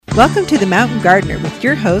Welcome to The Mountain Gardener with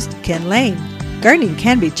your host, Ken Lane. Gardening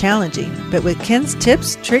can be challenging, but with Ken's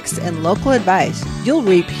tips, tricks, and local advice, you'll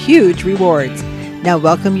reap huge rewards. Now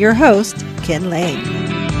welcome your host, Ken Lane.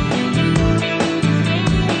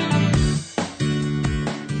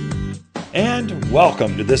 And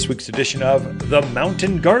welcome to this week's edition of The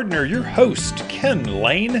Mountain Gardener, your host, Ken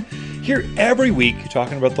Lane, here every week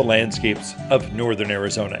talking about the landscapes of northern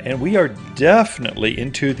Arizona. And we are definitely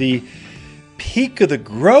into the peak of the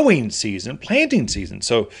growing season, planting season.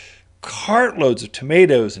 So cartloads of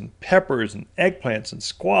tomatoes and peppers and eggplants and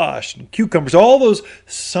squash and cucumbers, all those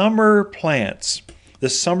summer plants, the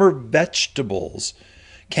summer vegetables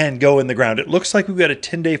can go in the ground. It looks like we've got a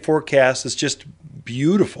 10-day forecast that's just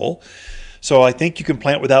beautiful. So I think you can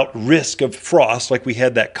plant without risk of frost like we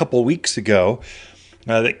had that couple weeks ago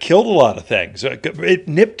that killed a lot of things. It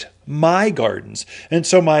nipped my gardens. And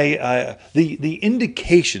so my the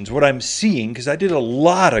indications, what I'm seeing, because I did a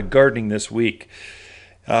lot of gardening this week,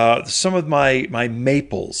 some of my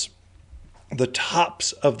maples, the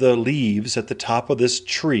tops of the leaves at the top of this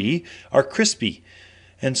tree are crispy.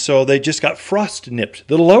 And so they just got frost nipped.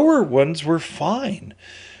 The lower ones were fine.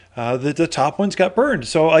 The top ones got burned.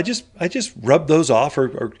 So I just rubbed those off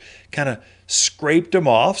or kind of scraped them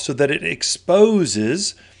off so that it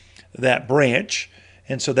exposes that branch.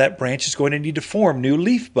 And so that branch is going to need to form new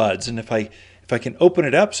leaf buds. And if I can open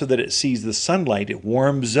it up so that it sees the sunlight, it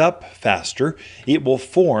warms up faster. It will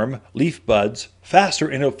form leaf buds faster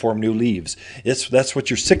and it'll form new leaves. That's what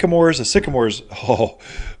your sycamores, oh,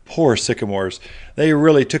 poor sycamores. They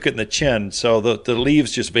really took it in the chin. So the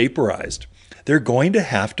leaves just vaporized. They're going to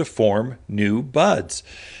have to form new buds.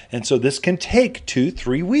 And so this can take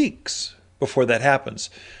 2-3 weeks before that happens.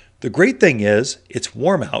 The great thing is it's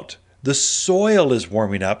warm out. The soil is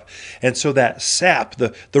warming up. And so that sap,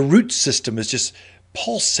 the root system is just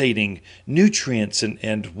pulsating nutrients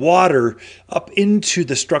and water up into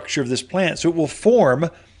the structure of this plant. So it will form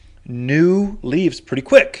new leaves pretty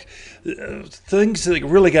quick. Things that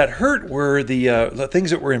really got hurt were the things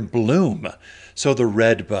that were in bloom. So the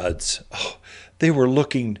red buds, they were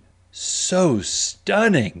looking so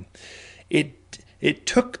stunning. It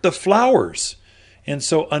took the flowers. And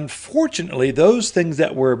so unfortunately, those things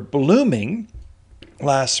that were blooming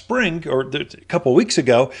last spring or a couple of weeks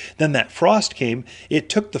ago, then that frost came, it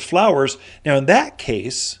took the flowers. Now in that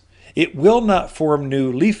case, it will not form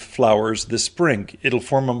new leaf flowers this spring. It'll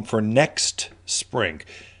form them for next spring,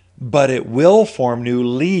 but it will form new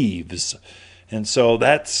leaves. And so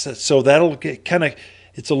that'll get kind of,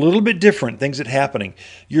 it's a little bit different things that are happening.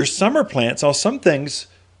 Your summer plants, some things,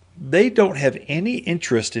 they don't have any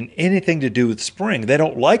interest in anything to do with spring. They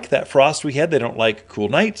don't like that frost we had. They don't like cool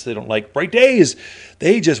nights. They don't like bright days.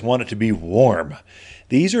 They just want it to be warm.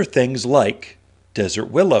 These are things like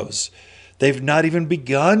desert willows. They've not even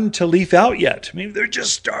begun to leaf out yet. I mean, they're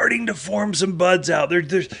just starting to form some buds out.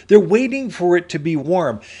 They're waiting for it to be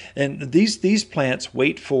warm. And these plants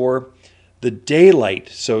wait for the daylight,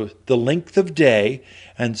 so the length of day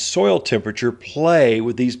and soil temperature play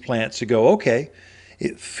with these plants to go, okay,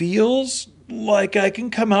 it feels like I can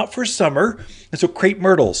come out for summer. And so crepe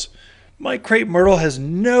myrtles. My crepe myrtle has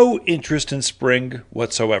no interest in spring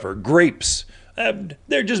whatsoever. Grapes,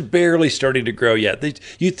 they're just barely starting to grow yet.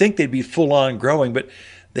 You'd think they'd be full on growing, but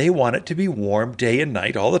they want it to be warm day and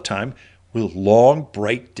night all the time with long,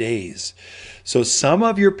 bright days. So some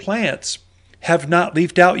of your plants have not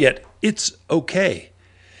leafed out yet. It's okay.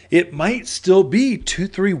 It might still be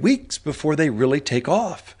 2-3 weeks before they really take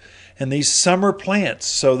off. And these summer plants,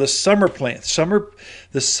 so the summer plants,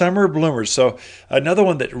 the summer bloomers. So another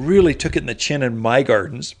one that really took it in the chin in my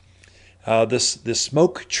gardens, this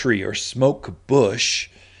smoke tree or smoke bush.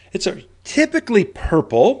 It's a typically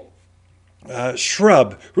purple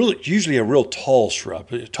shrub, really usually a real tall shrub,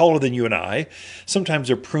 taller than you and I. Sometimes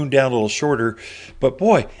they're pruned down a little shorter. But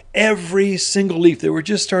boy, every single leaf, they were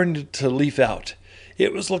just starting to leaf out.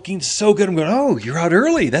 It was looking so good. I'm going, oh, you're out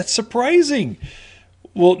early. That's surprising.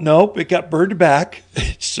 Well, nope, it got burned back.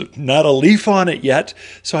 It's not a leaf on it yet.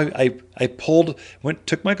 So I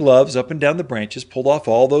took my gloves up and down the branches, pulled off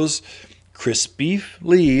all those crispy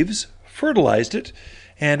leaves, fertilized it,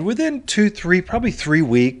 and within probably 3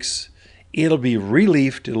 weeks, it'll be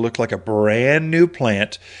re-leafed. It'll look like a brand new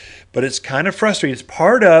plant, but it's kind of frustrating. It's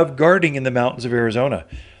part of gardening in the mountains of Arizona.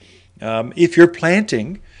 If you're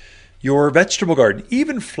planting your vegetable garden,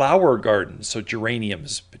 even flower gardens, so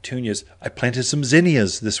geraniums, petunias. I planted some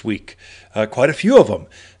zinnias this week, quite a few of them.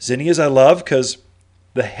 Zinnias I love because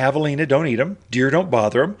the javelina don't eat them, deer don't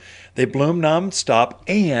bother them. They bloom nonstop,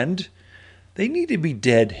 and they need to be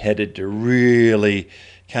dead-headed to really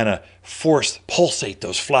kind of pulsate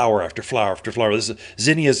those flower after flower after flower. This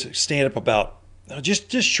zinnias stand up about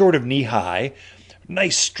just short of knee high,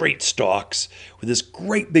 nice straight stalks with this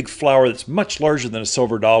great big flower that's much larger than a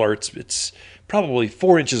silver dollar. It's probably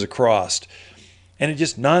 4 inches across, and it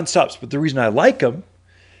just non-stops. But the reason I like them,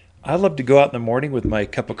 I love to go out in the morning with my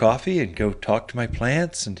cup of coffee and go talk to my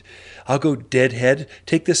plants, and I'll go deadhead,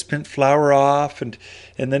 take the spent flower off, and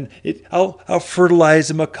then I'll fertilize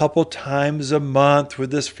them a couple times a month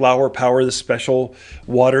with this Flower Power, this special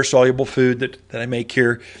water-soluble food that I make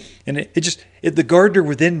here. And the gardener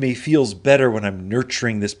within me feels better when I'm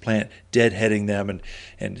nurturing this plant, deadheading them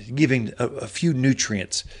and giving a few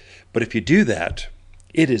nutrients. But if you do that,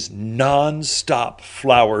 it is non-stop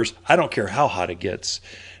flowers. I don't care how hot it gets.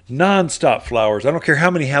 Non-stop flowers. I don't care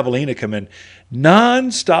how many javelina come in.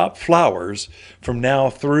 Non-stop flowers from now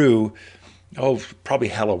through, probably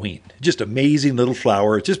Halloween. Just amazing little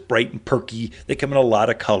flower. It's just bright and perky. They come in a lot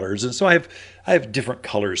of colors. And so I have different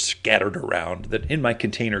colors scattered around that in my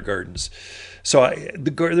container gardens. So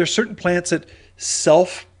there's certain plants that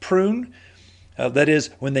self-prune. That is,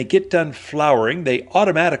 when they get done flowering, they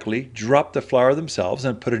automatically drop the flower themselves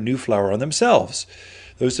and put a new flower on themselves.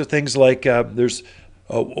 Those are things like there's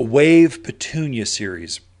a wave petunia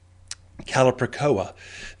series, Calipricoa.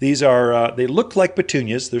 These are, they look like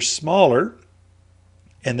petunias. They're smaller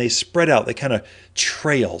and they spread out. They kind of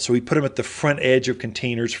trail. So we put them at the front edge of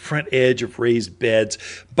containers, front edge of raised beds,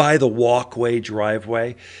 by the walkway,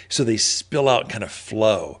 driveway. So they spill out and kind of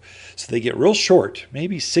flow. So they get real short,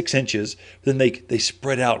 maybe 6 inches. Then they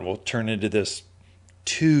spread out and will turn into this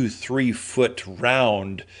 2-3 foot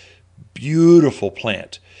round, beautiful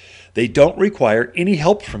plant. They don't require any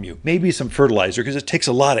help from you, maybe some fertilizer, because it takes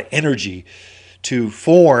a lot of energy to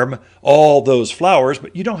form all those flowers,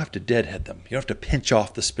 but you don't have to deadhead them. You don't have to pinch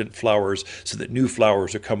off the spent flowers so that new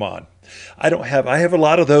flowers will come on. I have a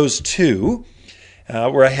lot of those too,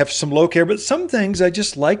 where I have some low care, but some things I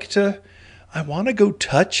just I want to go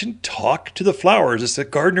touch and talk to the flowers. It's a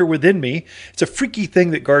gardener within me. It's a freaky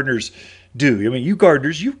thing that gardeners do. I mean, you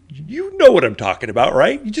gardeners, you know what I'm talking about,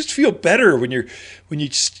 right? You just feel better when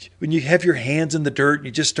you have your hands in the dirt and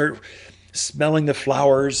you just start smelling the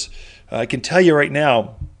flowers. I can tell you right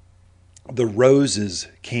now, the roses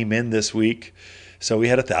came in this week. So we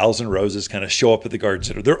had 1,000 roses kind of show up at the garden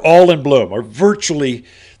center. They're all in bloom, or virtually,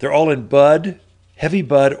 they're all in bud, heavy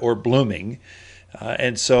bud, or blooming.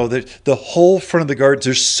 And so the whole front of the gardens,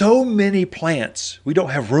 there's so many plants, we don't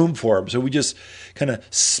have room for them. So we just kind of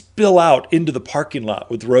spill out into the parking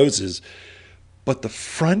lot with roses. But the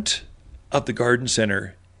front of the garden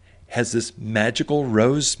center has this magical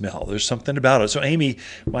rose smell. There's something about it. So Amy,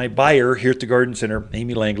 my buyer here at the garden center,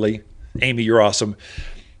 Amy Langley, Amy, you're awesome.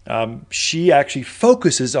 She actually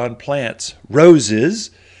focuses on plants,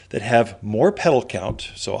 roses that have more petal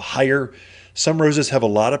count, so higher. Some roses have a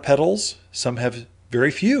lot of petals, some have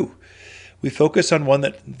very few. We focus on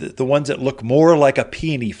the ones that look more like a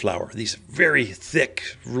peony flower, these very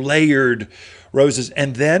thick, layered roses.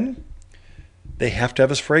 And then they have to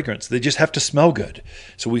have a fragrance. They just have to smell good.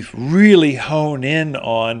 So we've really honed in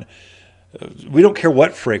on, we don't care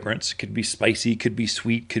what fragrance. It could be spicy, could be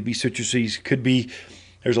sweet, could be citrusy,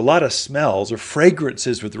 there's a lot of smells or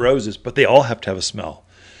fragrances with roses, but they all have to have a smell.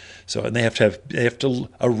 So, and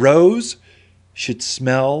a rose should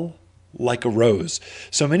smell like a rose.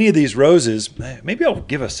 So many of these roses, maybe I'll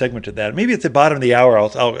give a segment to that. Maybe at the bottom of the hour,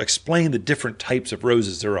 I'll explain the different types of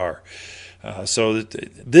roses there are. So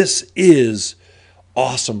this is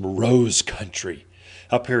awesome rose country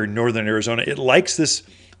up here in northern Arizona. It likes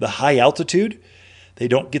the high altitude. They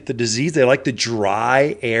don't get the disease. They like the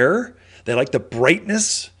dry air. They like the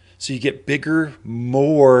brightness. So you get bigger,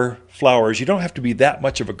 more flowers. You don't have to be that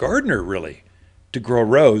much of a gardener, really, to grow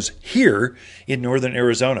rose here in northern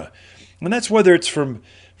Arizona. And that's whether it's from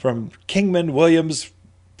Kingman, Williams,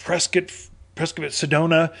 Prescott,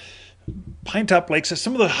 Sedona, Pinetop Lakes.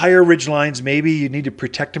 Some of the higher ridge lines, maybe you need to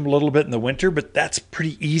protect them a little bit in the winter, but that's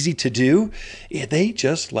pretty easy to do. They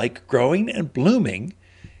just like growing and blooming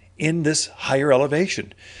in this higher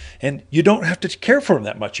elevation. And you don't have to care for them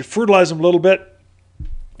that much. You fertilize them a little bit,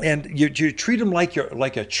 and you treat them like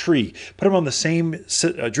a tree. Put them on the same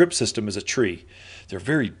drip system as a tree. They're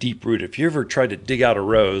very deep rooted. If you ever tried to dig out a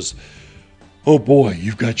rose, oh boy,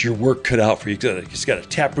 you've got your work cut out for you. It's got a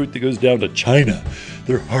taproot that goes down to China.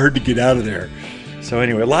 They're hard to get out of there. So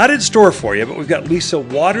anyway, a lot in store for you, but we've got Lisa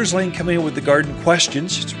Waterslane coming in with the garden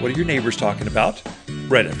questions. What are your neighbors talking about?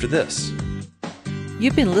 Right after this.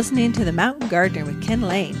 You've been listening to The Mountain Gardener with Ken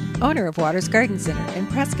Lane, owner of Waters Garden Center in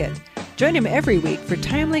Prescott. Join him every week for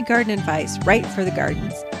timely garden advice right for the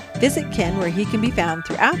gardens. Visit Ken where he can be found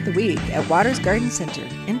throughout the week at Waters Garden Center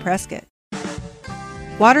in Prescott.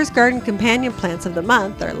 Waters Garden companion plants of the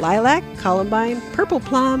month are lilac, columbine, purple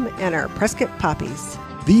plum, and our Prescott poppies.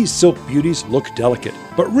 These silk beauties look delicate,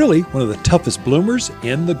 but really one of the toughest bloomers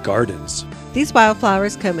in the gardens. These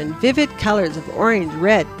wildflowers come in vivid colors of orange,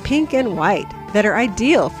 red, pink, and white that are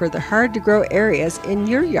ideal for the hard-to-grow areas in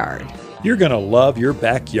your yard. You're going to love your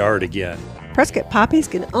backyard again. Prescott poppies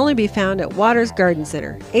can only be found at Waters Garden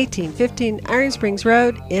Center, 1815 Iron Springs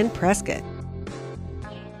Road in Prescott.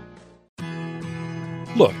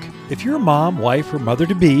 Look, if your mom, wife, or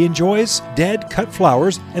mother-to-be enjoys dead cut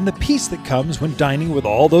flowers and the peace that comes when dining with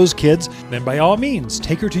all those kids, then by all means,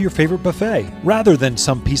 take her to your favorite buffet, rather than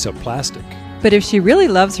some piece of plastic. But if she really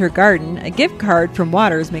loves her garden, a gift card from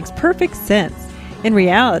Waters makes perfect sense. In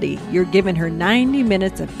reality, you're giving her 90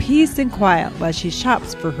 minutes of peace and quiet while she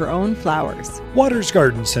shops for her own flowers. Waters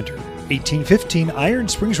Garden Center, 1815 Iron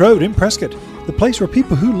Springs Road in Prescott, the place where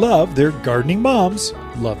people who love their gardening moms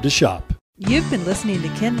love to shop. You've been listening to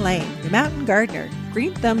Ken Lane, the Mountain Gardener.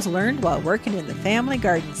 Green thumbs learned while working in the Family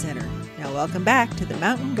Garden Center. Now welcome back to the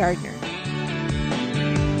Mountain Gardener.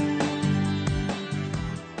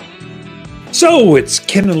 So it's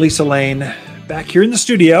Ken and Lisa Lane back here in the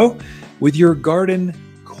studio with your garden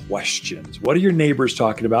questions. What are your neighbors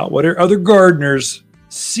talking about? What are other gardeners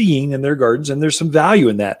seeing in their gardens? And there's some value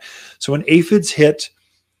in that. So when aphids hit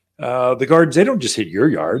the gardens, they don't just hit your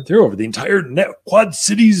yard. They're over the entire Quad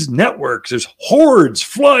Cities network. There's hordes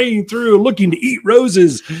flying through looking to eat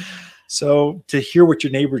roses. So to hear what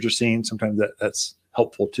your neighbors are seeing, sometimes that's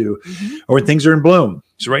helpful too. Mm-hmm. Or when things are in bloom.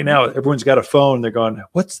 So right now, everyone's got a phone. They're going,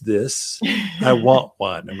 what's this? I want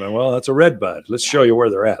one. I'm going, well, that's a red bud. Let's show you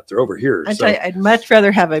where they're at. They're over here. I'd much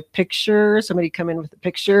rather have a picture, somebody come in with a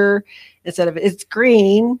picture instead of it's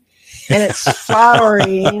green and it's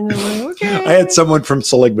flowering. Okay. I had someone from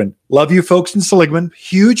Seligman. Love you folks in Seligman.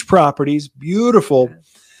 Huge properties, beautiful.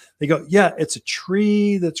 They go, yeah, it's a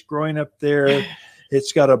tree that's growing up there.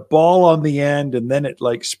 It's got a ball on the end, and then it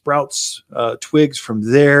like sprouts twigs from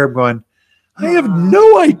there. I'm going, I have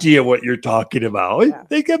no idea what you're talking about. Yeah.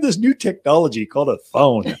 They have this new technology called a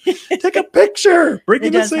phone. Take a picture. Bring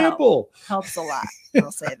in a sample. Helps a lot.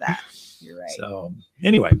 I'll say that. You're right. So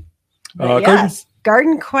anyway.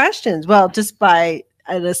 Garden questions. Well, just by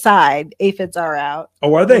an aside, aphids are out.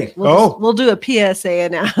 Oh, are they? We'll do a PSA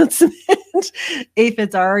announcement.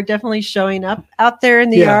 Aphids are definitely showing up out there in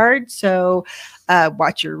the yard. So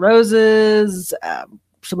watch your roses,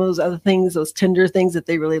 some of those other things, those tender things that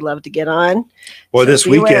they really love to get on. Well, so this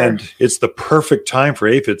weekend, it's the perfect time for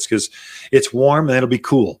aphids because it's warm and then it'll be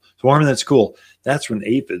cool. It's warm and then it's cool. That's when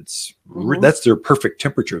aphids, that's their perfect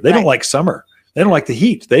temperature. They don't like summer. They don't like the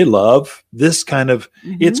heat. They love this kind of,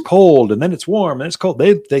 it's cold and then it's warm and it's cold.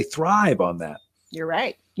 They thrive on that. You're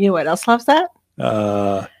right. You know what else loves that?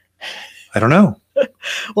 I don't know.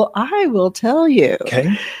 Well, I will tell you.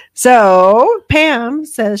 Okay. So Pam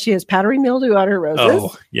says she has powdery mildew on her roses.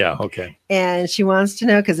 Oh, yeah. Okay. And she wants to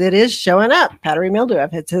know, because it is showing up, powdery mildew.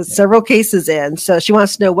 I've had several cases in. So she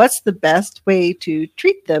wants to know what's the best way to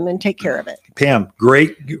treat them and take care of it. Pam,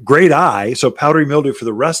 great eye. So powdery mildew for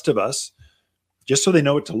the rest of us, just so they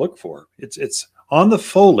know what to look for. It's on the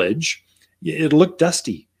foliage. It'll look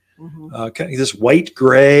dusty. This white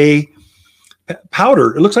gray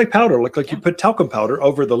powder. It looks like powder. It looks like you put talcum powder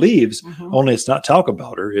over the leaves. Only it's not talcum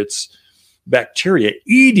powder. It's bacteria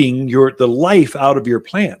eating the life out of your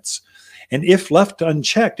plants. And if left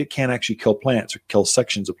unchecked, it can actually kill plants or kill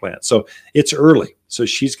sections of plants. So it's early. So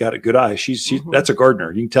she's got a good eye. She's that's a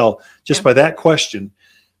gardener. You can tell just by that question,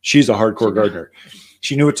 she's a hardcore gardener.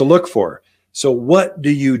 She knew what to look for. So what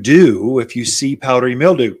do you do if you see powdery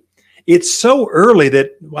mildew? It's so early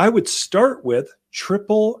that I would start with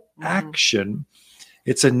Triple Action.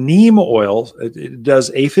 It's a neem oil. It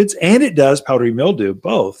does aphids and it does powdery mildew,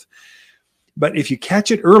 both. But if you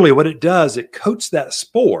catch it early, what it does, it coats that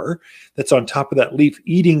spore that's on top of that leaf,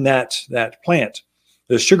 eating that plant,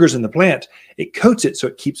 the sugars in the plant. It coats it so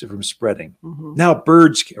it keeps it from spreading. Now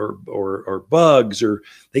birds or bugs, or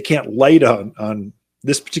they can't light on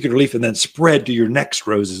this particular leaf and then spread to your next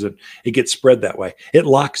roses, and it gets spread that way. It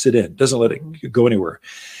locks it in, doesn't let it go anywhere.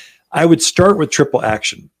 I would start with Triple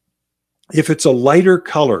Action. If it's a lighter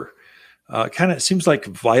color, kind of seems like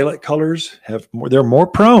violet colors they're more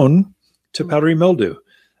prone to powdery mildew.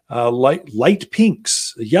 Light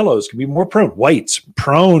pinks, yellows can be more prone. Whites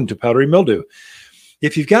prone to powdery mildew.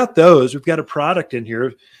 If you've got those, we've got a product in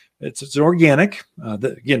here. It's an organic.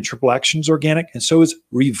 Again, Triple Action is organic, and so is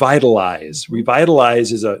Revitalize.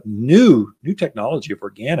 Revitalize is a new technology of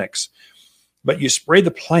organics, but you spray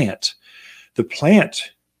the plant. The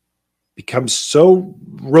plant becomes so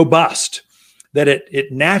robust that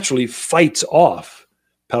it naturally fights off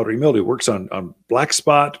powdery mildew. Works on black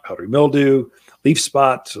spot, powdery mildew, leaf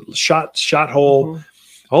spot, shot hole,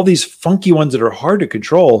 all these funky ones that are hard to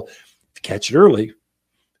control. To catch it early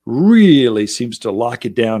really seems to lock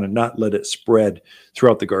it down and not let it spread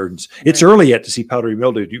throughout the gardens. It's early yet to see powdery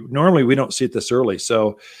mildew. Normally we don't see it this early.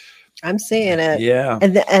 So I'm seeing it. Yeah.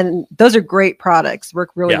 And those are great products, work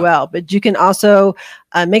really well. But you can also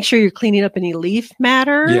make sure you're cleaning up any leaf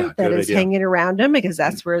matter that is hanging around them, because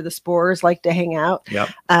that's where the spores like to hang out.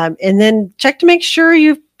 And then check to make sure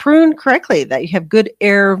you've pruned correctly, that you have good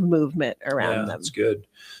air movement around them. That's good.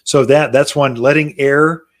 So that's one, letting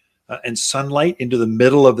air and sunlight into the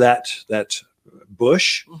middle of that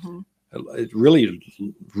bush. It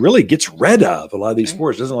really gets rid of a lot of these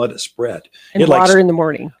spores. Doesn't let it spread. And water in the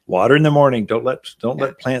morning. Water in the morning. Don't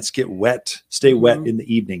let plants get wet. Stay wet in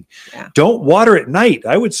the evening. Don't water at night.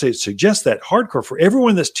 I would suggest that hardcore for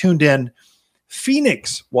everyone that's tuned in.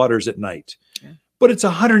 Phoenix waters at night, but it's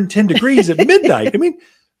 110 degrees at midnight. I mean,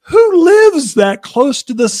 who lives that close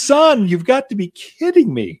to the sun? You've got to be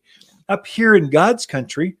kidding me. Up here in God's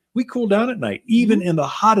country, we cool down at night, even in the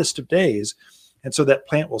hottest of days. And so that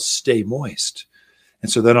plant will stay moist.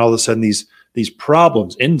 And so then all of a sudden these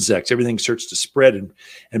problems, insects, everything starts to spread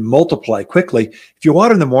and multiply quickly. If you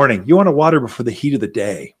water in the morning, you want to water before the heat of the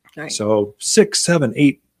day. So 6, 7,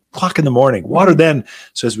 8 o'clock in the morning, water then.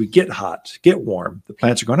 So as we get hot, get warm, the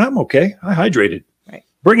plants are going, I'm okay. I hydrated.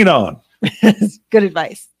 Bring it on. Good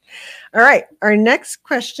advice. All right. Our next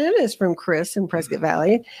question is from Chris in Prescott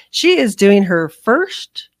Valley. She is doing her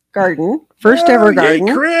first ever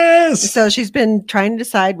garden. Chris. So she's been trying to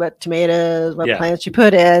decide what tomatoes, what plants you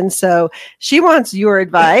put in. So she wants your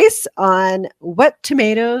advice on what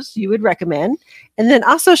tomatoes you would recommend. And then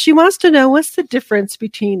also she wants to know what's the difference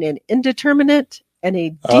between an indeterminate and a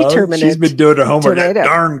determinate. She's been doing her homework at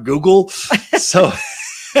darn Google. So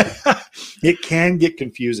it can get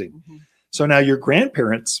confusing. So now your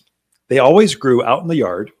grandparents, they always grew out in the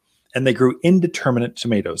yard and they grew indeterminate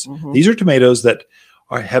tomatoes. These are tomatoes that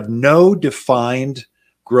have no defined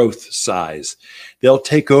growth size. They'll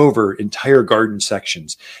take over entire garden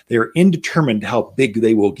sections. They are indeterminate how big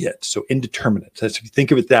they will get. So indeterminate. If you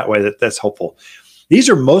think of it that way, that's helpful. These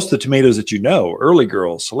are most of the tomatoes that you know: Early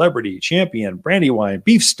Girl, Celebrity, Champion, Brandywine,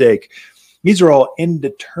 Beefsteak. These are all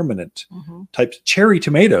indeterminate types. Cherry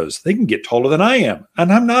tomatoes, they can get taller than I am.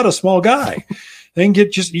 And I'm not a small guy. They can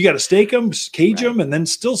get you got to stake them, cage them, and then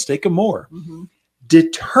still stake them more.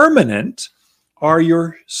 Determinate are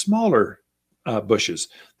your smaller bushes.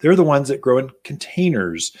 They're the ones that grow in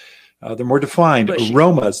containers. They're more defined. Bushy.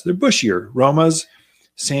 Aromas, they're bushier. Aromas,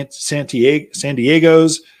 San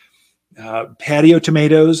Diego's, patio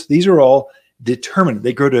tomatoes. These are all determined.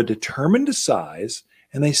 They grow to a determined size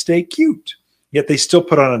and they stay cute. Yet they still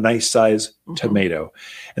put on a nice size tomato.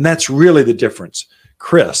 And that's really the difference.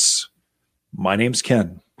 Chris, my name's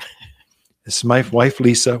Ken. This is my wife,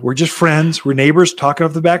 Lisa. We're just friends. We're neighbors talking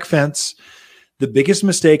off the back fence. The biggest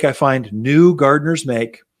mistake I find new gardeners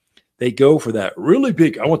make, they go for that really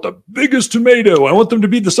big, I want the biggest tomato. I want them to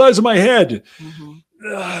be the size of my head.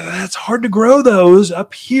 That's hard to grow those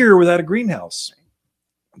up here without a greenhouse.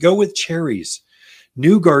 Go with cherries.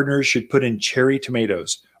 New gardeners should put in cherry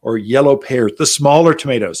tomatoes or yellow pears, the smaller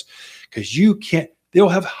tomatoes, because they'll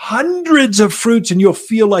have hundreds of fruits and you'll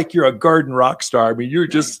feel like you're a garden rock star. I mean,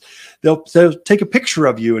 they'll take a picture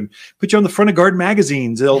of you and put you on the front of garden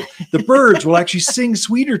magazines. The birds will actually sing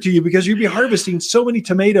sweeter to you because you'll be harvesting so many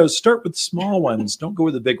tomatoes. Start with small ones. Don't go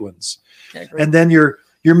with the big ones. And then your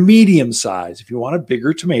medium size. If you want a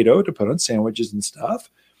bigger tomato to put on sandwiches and stuff,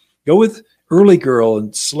 go with Early Girl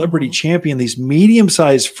and Celebrity, Champion, these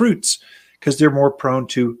medium-sized fruits, because they're more prone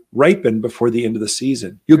to ripen before the end of the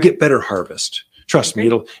season. You'll get better harvest. Trust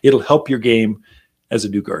me, it'll help your game as a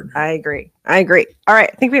new gardener. I agree. All right.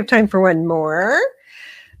 I think we have time for one more.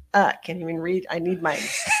 Can't even read. I need my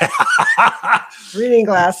reading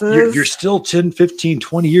glasses. You're still 10, 15,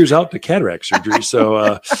 20 years out to cataract surgery.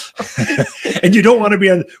 So, and you don't want to be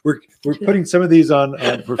on, we're putting some of these on,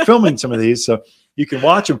 we're filming some of these so you can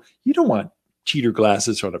watch them. You don't want cheater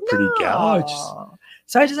glasses on a pretty gal.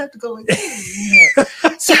 So I just have to go like this.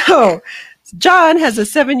 So John has a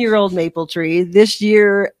 7-year-old maple tree. This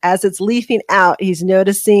year, as it's leafing out, he's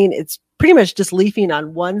noticing it's pretty much just leafing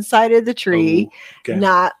on one side of the tree,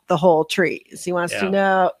 not the whole tree. So he wants to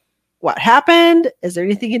know what happened. Is there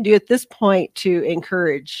anything you can do at this point to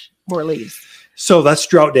encourage more leaves? So that's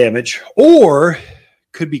drought damage, or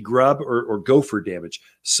could be grub or gopher damage.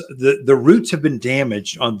 So the roots have been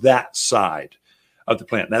damaged on that side of the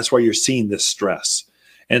plant. That's why you're seeing this stress.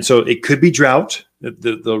 And so it could be drought.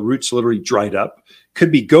 The roots literally dried up.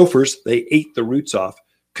 Could be gophers. They ate the roots off.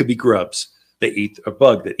 Could be grubs. They eat a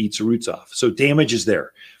bug that eats the roots off. So damage is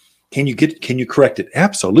there. Can you correct it?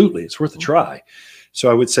 Absolutely. It's worth a try. So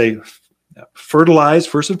I would say fertilize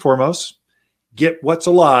first and foremost. Get what's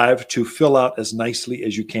alive to fill out as nicely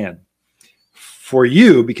as you can. For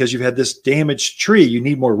you, because you've had this damaged tree, you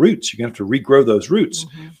need more roots. You're going to have to regrow those roots.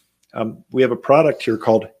 We have a product here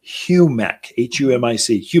called Humic,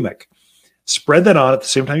 Humic, Humic. Spread that on at the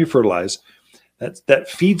same time you fertilize. That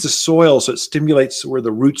feeds the soil, so it stimulates where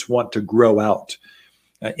the roots want to grow out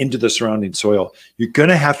into the surrounding soil. You're going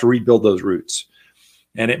to have to rebuild those roots.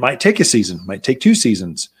 And it might take a season, might take 2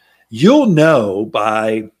 seasons. You'll know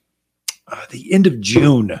by the end of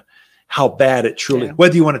June how bad it truly,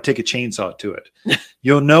 whether you want to take a chainsaw to it.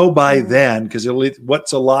 You'll know by then, because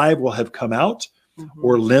what's alive will have come out,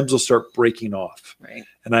 or limbs will start breaking off. Right.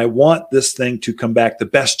 And I want this thing to come back. The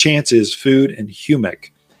best chance is food and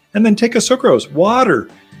humic. And then take a sucrose, water,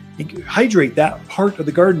 hydrate that part of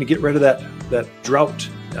the garden to get rid of that drought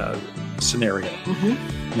scenario.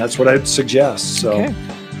 And that's what I'd suggest. So,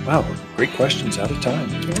 wow, great questions. Out of time.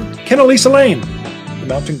 Ken and Lisa Lane, the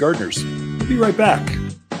Mountain Gardeners. We'll be right back.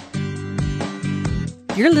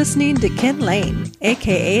 You're listening to Ken Lane,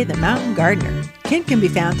 aka the Mountain Gardener. Ken can be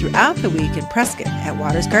found throughout the week in Prescott at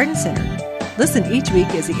Waters Garden Center. Listen each week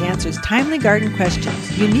as he answers timely garden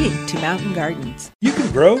questions unique to mountain gardens. You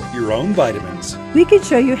can grow your own vitamins. We can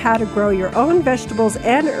show you how to grow your own vegetables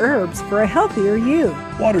and herbs for a healthier you.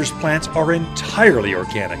 Waters plants are entirely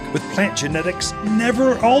organic, with plant genetics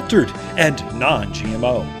never altered and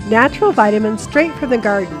non-GMO. Natural vitamins straight from the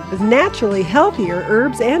garden with naturally healthier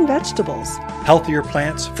herbs and vegetables. Healthier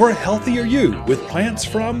plants for a healthier you, with plants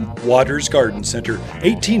from Waters Garden Center,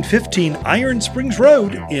 1815 Iron Springs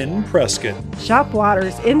Road in Prescott. Shop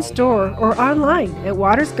Waters in-store or online at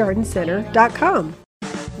watersgardencenter.com.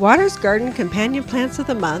 Waters Garden companion plants of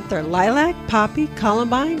the month are lilac, poppy,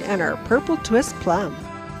 columbine, and our purple twist plum.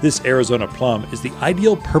 This Arizona plum is the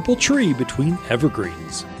ideal purple tree between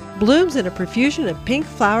evergreens. Blooms in a profusion of pink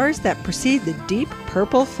flowers that precede the deep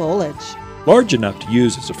purple foliage. Large enough to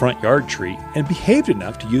use as a front yard tree and behaved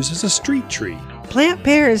enough to use as a street tree. Plant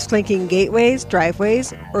pairs flanking gateways,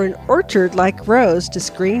 driveways, or an orchard like rows to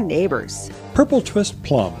screen neighbors. Purple twist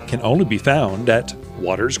plum can only be found at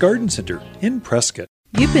Waters Garden Center in Prescott.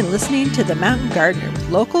 You've been listening to The Mountain Gardener with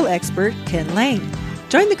local expert Ken Lane.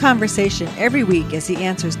 Join the conversation every week as he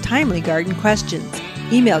answers timely garden questions.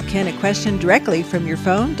 Email Ken a question directly from your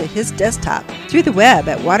phone to his desktop through the web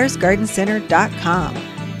at watersgardencenter.com.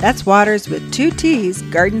 That's Waters with 2 T's,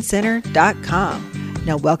 gardencenter.com.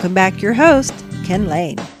 Now welcome back your host, Ken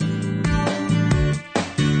Lane.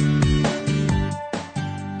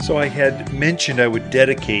 So I had mentioned I would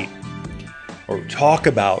dedicate or talk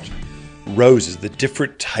about roses, the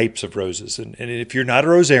different types of roses. And if you're not a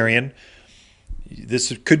rosarian,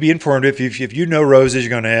 this could be informative. If you know roses, you're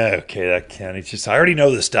going, okay, that can't. It's just, I already know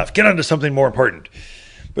this stuff. Get on to something more important.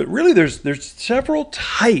 But really, there's several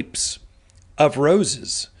types of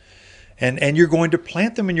roses. And you're going to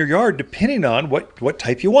plant them in your yard depending on what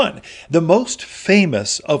type you want. The most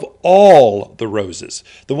famous of all the roses,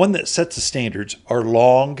 the one that sets the standards, are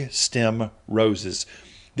long stem roses.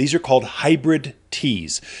 These are called hybrid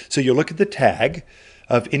teas. So you look at the tag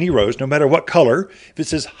of any rose, no matter what color. If it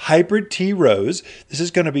says hybrid tea rose, this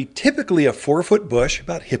is going to be typically a 4-foot bush,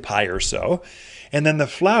 about hip high or so. And then the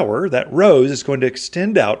flower, that rose, is going to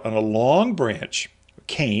extend out on a long branch,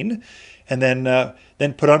 cane, and then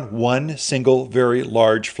put on one single very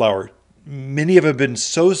large flower. Many of them have been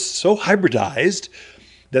so hybridized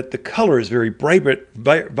that the color is very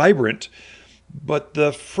vibrant, but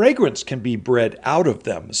the fragrance can be bred out of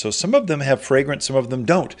them. So some of them have fragrance, some of them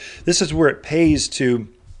don't. This is where it pays to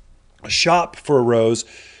shop for a rose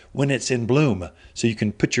when it's in bloom. So you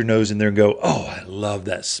can put your nose in there and go, oh, I love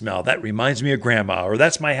that smell. That reminds me of grandma, or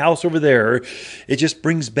that's my house over there. It just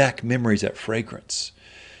brings back memories, that fragrance.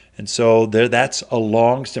 And so that's a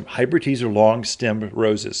long stem. Hybrid teas are long stemmed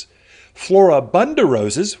roses. Floribunda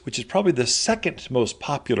roses, which is probably the second most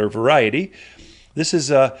popular variety. This is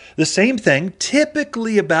the same thing,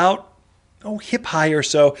 typically about hip high or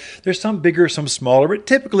so. There's some bigger, some smaller, but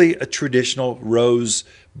typically a traditional rose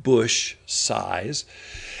bush size.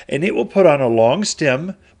 And it will put on a long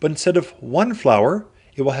stem, but instead of one flower,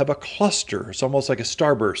 it will have a cluster. It's almost like a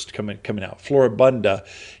starburst coming out. Floribunda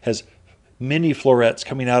has many florets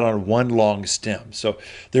coming out on one long stem. So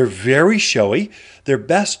they're very showy. They're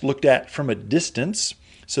best looked at from a distance.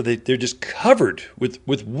 So they're just covered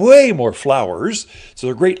with way more flowers. So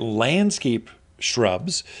they're great landscape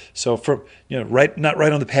shrubs. So from, not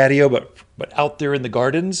right on the patio, but out there in the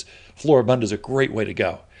gardens, Floribunda is a great way to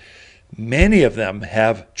go. Many of them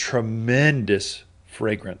have tremendous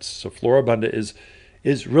fragrance. So Floribunda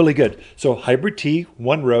is really good. So hybrid tea,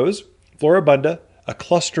 1 rose, Floribunda, a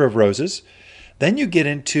cluster of roses. Then you get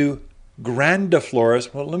into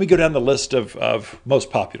grandifloras. Well, let me go down the list of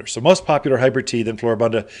most popular. So most popular hybrid tea, then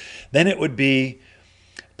Floribunda. Then it would be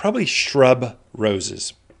probably shrub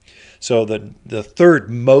roses. So the third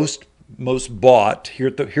most bought here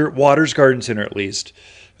at Waters Garden Center, at least,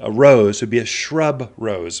 a rose would be a shrub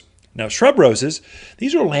rose. Now, shrub roses,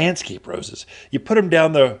 these are landscape roses. You put them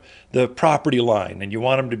down the property line and you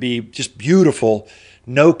want them to be just beautiful,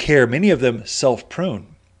 no care. Many of them self-prune.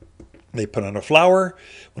 They put on a flower.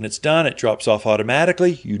 When it's done, it drops off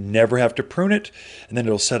automatically. You never have to prune it, and then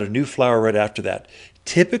it'll set a new flower right after that.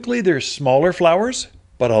 Typically, they're smaller flowers,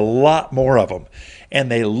 but a lot more of them.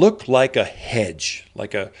 And they look like a hedge,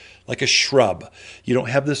 like a shrub. You don't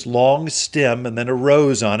have this long stem and then a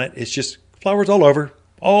rose on it. It's just flowers all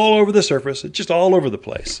over the surface. It's just all over the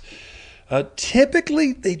place.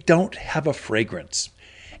 Typically, they don't have a fragrance,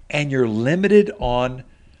 and you're limited on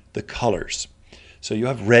the colors. So you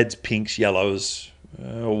have reds, pinks, yellows,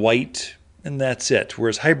 white, and that's it.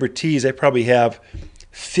 Whereas hybrid teas, they probably have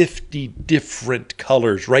 50 different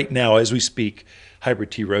colors right now as we speak.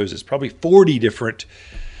 Hybrid tea roses, probably 40 different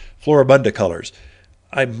Floribunda colors.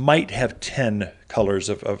 I might have 10 colors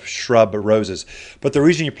of shrub roses. But the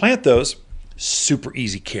reason you plant those, super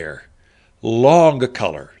easy care. Long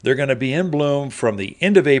color. They're going to be in bloom from the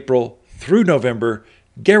end of April through November,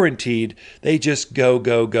 guaranteed. They just go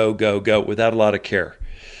without a lot of care.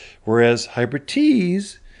 Whereas hybrid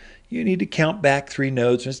teas, you need to count back 3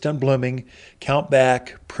 nodes when it's done blooming, count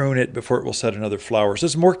back, prune it before it will set another flower. So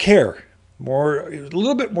it's more care, a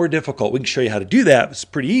little bit more difficult. We can show you how to do that. It's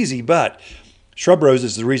pretty easy, but shrub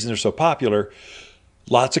roses is the reason they're so popular.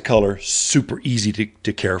 Lots of color, super easy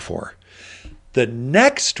to care for. The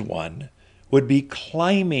next one would be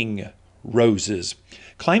climbing roses.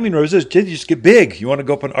 Climbing roses just get big. You want to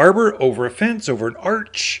go up an arbor, over a fence, over an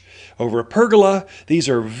arch, over a pergola. These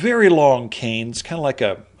are very long canes, kind of like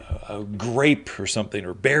a grape or something,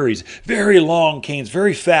 or berries. Very long canes,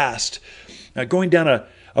 very fast. Going down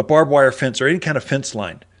a barbed wire fence or any kind of fence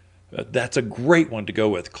line. That's a great one to go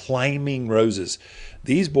with, climbing roses.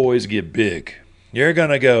 These boys get big. You're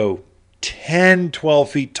going to go 10, 12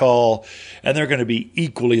 feet tall, and they're going to be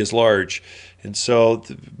equally as large. And so,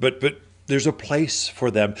 but there's a place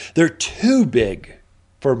for them. They're too big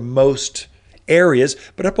for most areas,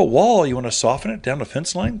 but up a wall, you want to soften it down a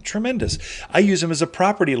fence line, tremendous. I use them as a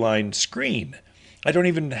property line screen. I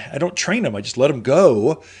don't train them. I just let them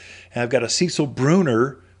go. And I've got a Cecil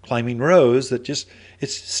Bruner climbing rose that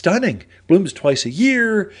it's stunning. Blooms twice a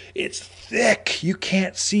year. It's thick. You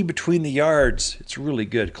can't see between the yards. It's really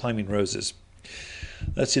good, climbing roses.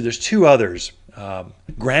 Let's see, there's 2 others.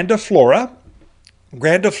 Grandiflora.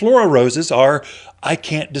 Grandiflora roses are, I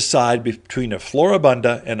can't decide between a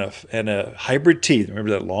Floribunda and a hybrid tea.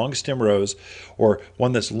 Remember that long stem rose, or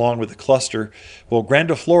one that's long with a cluster. Well,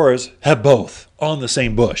 grandifloras have both on the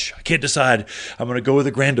same bush. I can't decide. I'm going to go with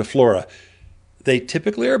a grandiflora. They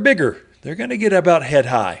typically are bigger. They're going to get about head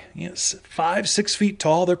high, 5, 6 feet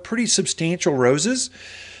tall. They're pretty substantial roses.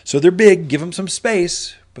 So they're big. Give them some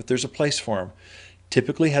space, but there's a place for them.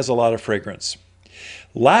 Typically has a lot of fragrance.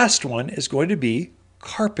 Last one is going to be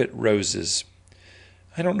carpet roses.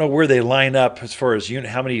 I don't know where they line up as far as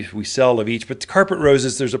how many we sell of each, but the carpet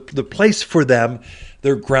roses, there's the place for them.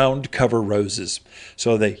 They're ground cover roses.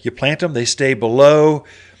 So you plant them, they stay below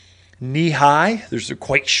knee high. They're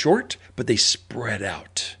quite short, but they spread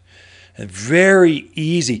out. And very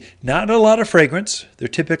easy. Not a lot of fragrance. They're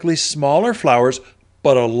typically smaller flowers,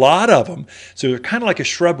 but a lot of them. So they're kind of like a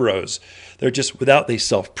shrub rose. They're just they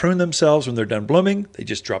self-prune themselves when they're done blooming. They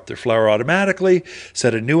just drop their flower automatically,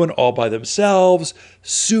 set a new one all by themselves.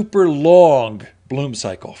 Super long bloom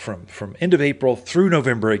cycle from end of April through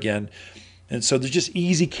November again. And so they're just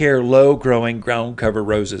easy care, low growing ground cover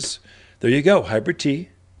roses. There you go. Hybrid tea,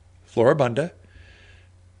 Floribunda,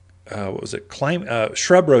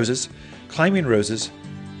 shrub roses, climbing roses,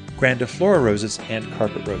 grandiflora roses, and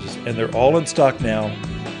carpet roses. And they're all in stock now.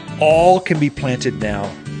 All can be planted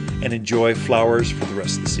now and enjoy flowers for the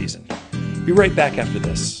rest of the season. Be right back after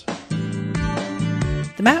this.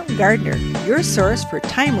 The Mountain Gardener, your source for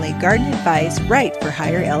timely garden advice right for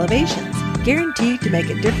higher elevations. Guaranteed to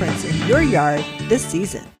make a difference in your yard this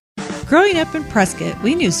season. Growing up in Prescott,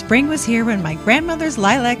 we knew spring was here when my grandmother's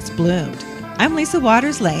lilacs bloomed. I'm Lisa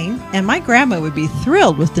Waters Lane, and my grandma would be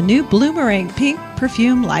thrilled with the new Bloomerang Pink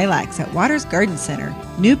Perfume Lilacs at Waters Garden Center.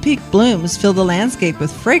 New pink blooms fill the landscape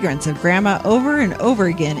with fragrance of grandma over and over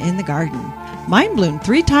again in the garden. Mine bloomed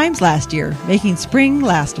 3 times last year, making spring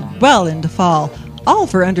last well into fall, all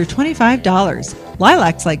for under $25.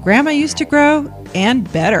 Lilacs like grandma used to grow,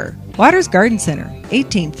 and better. Waters Garden Center,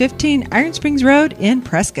 1815 Iron Springs Road in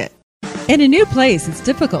Prescott. In a new place, it's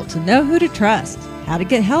difficult to know who to trust, how to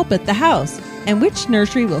get help at the house, and which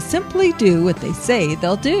nursery will simply do what they say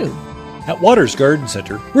they'll do. At Waters Garden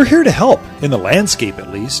Center, we're here to help, in the landscape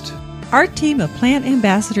at least. Our team of plant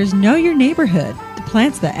ambassadors know your neighborhood, the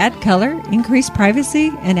plants that add color, increase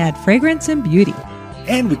privacy, and add fragrance and beauty.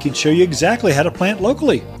 And we can show you exactly how to plant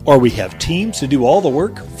locally, or we have teams to do all the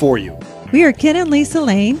work for you. We are Ken and Lisa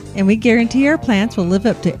Lane, and we guarantee our plants will live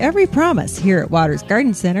up to every promise here at Waters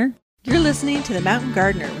Garden Center. You're listening to The Mountain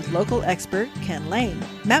Gardener with local expert Ken Lane.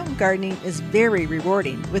 Mountain gardening is very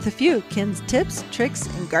rewarding, with a few Ken's tips, tricks,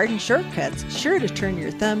 and garden shortcuts sure to turn your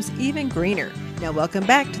thumbs even greener. Now welcome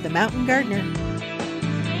back to The Mountain Gardener.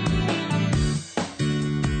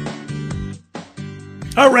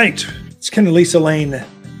 All right, it's Ken and Lisa Lane,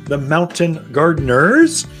 the Mountain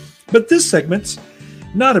Gardeners. But this segment's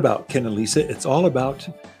not about Ken and Lisa. It's all about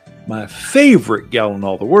my favorite gal in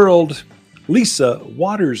all the world, Lisa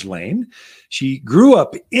Waters Lane. She grew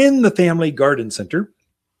up in the family garden center,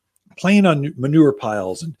 playing on manure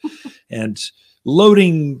piles and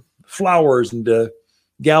loading flowers into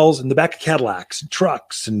gals in the back of Cadillacs and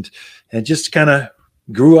trucks, and just kind of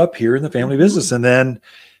grew up here in the family business, and then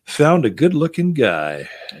found a good-looking guy.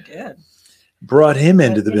 I did. Brought him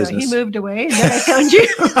into the business. He moved away, and then I found you.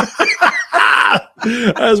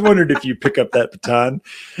 I was wondering if you pick up that baton.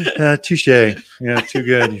 Touche. Yeah, too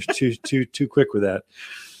good. You're too quick with that.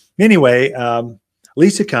 Anyway,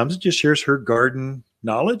 Lisa comes and just shares her garden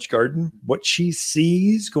knowledge, what she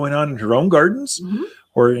sees going on in her own gardens,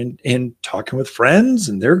 or in talking with friends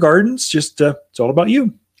and their gardens. Just it's all about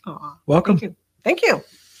you. Aw, welcome. Thank you.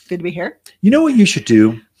 Good to be here. You know what you should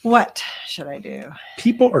do? What should I do?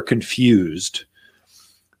 People are confused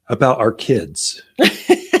about our kids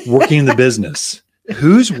working in the business.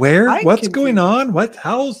 Who's where? What's going on?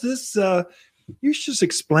 How's this? You should just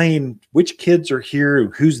explain which kids are here,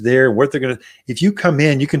 who's there, what they're going to. If you come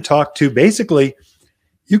in, you can talk to, basically,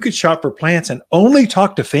 you could shop for plants and only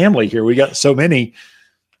talk to family here. We got so many.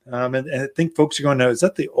 And I think folks are going to know, is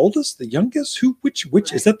that the oldest, the youngest? Which,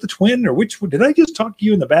 is that the twin, or which one? Did I just talk to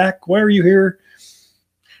you in the back? Why are you here?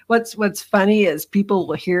 What's funny is people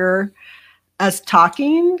will hear us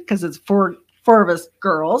talking, because it's four of us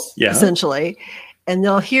girls, essentially. And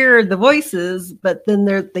they'll hear the voices, but then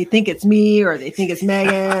they think it's me, or they think it's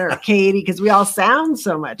Megan or Katie, because we all sound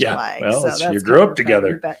so much alike. Well, so that's you grew up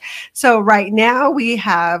together. So right now we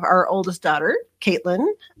have our oldest daughter, Caitlin,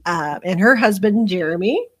 and her husband,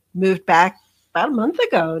 Jeremy, moved back about a month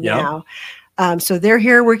ago now. So they're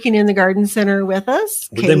here working in the garden center with us.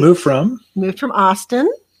 Where'd they move from? Moved from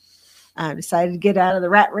Austin. Decided to get out of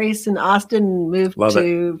the rat race in Austin and move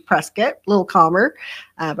to Prescott, a little calmer.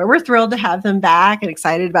 But we're thrilled to have them back and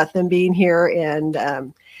excited about them being here.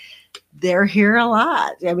 And they're here a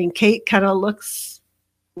lot. I mean, Kate kind of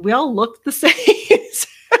we all look the same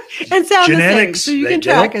and sound genetics, the same. So you can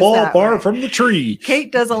track us fall that apart way. From the tree.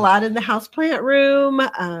 Kate does a lot in the houseplant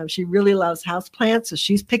room. She really loves houseplants, so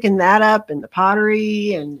she's picking that up in the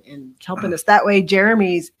pottery and helping us that way.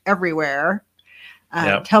 Jeremy's everywhere.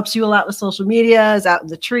 Helps you a lot with social media, is out in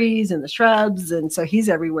the trees and the shrubs, and so he's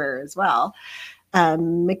everywhere as well.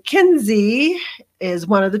 Mackenzie is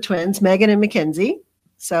one of the twins, Megan and Mackenzie.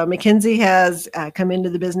 So Mackenzie has come into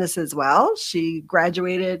the business as well. She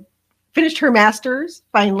finished her master's,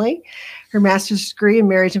 finally, her master's degree in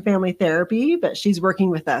marriage and family therapy, but she's working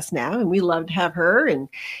with us now, and we love to have her. And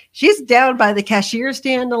she's down by the cashier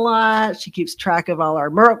stand a lot. She keeps track of all our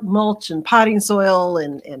mulch and potting soil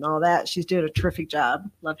and all that. She's doing a terrific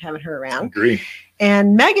job. Love having her around. Agree.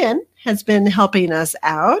 And Megan has been helping us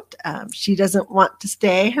out. She doesn't want to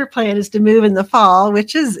stay. Her plan is to move in the fall,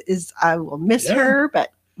 which is I will miss her,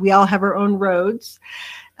 but we all have our own roads.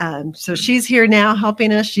 So she's here now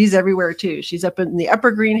helping us. She's everywhere too. She's up in the upper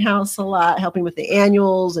greenhouse a lot, helping with the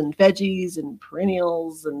annuals and veggies and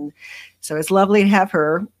perennials. And so it's lovely to have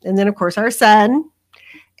her. And then, of course, our son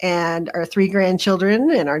and our 3 grandchildren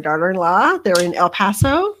and our daughter-in-law, they're in El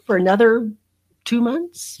Paso for another 2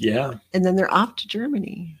 months. Yeah. And then they're off to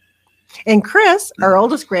Germany. And Chris, our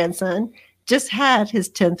oldest grandson, just had his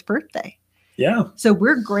 10th birthday. Yeah. So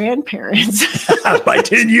we're grandparents. By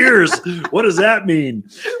 10 years. What does that mean?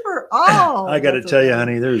 We're all. I got to tell you,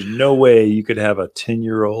 honey, there's no way you could have a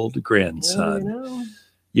 10-year-old grandson.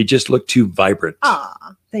 You just look too vibrant.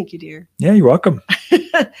 Ah, thank you, dear. Yeah, you're welcome.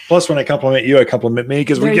 Plus, when I compliment you, I compliment me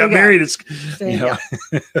because we got married. It's There you go.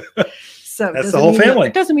 So that's the whole family.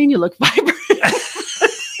 It doesn't mean you look vibrant.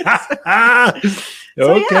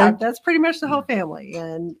 So Okay. yeah, that's pretty much the whole family.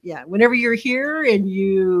 And yeah, whenever you're here and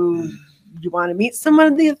you want to meet someone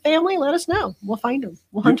in the family, let us know. We'll find them.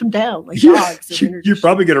 We'll hunt them down like dogs. You're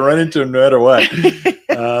probably going to run into them no matter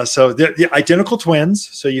what. So they're identical twins.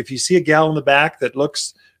 So if you see a gal in the back that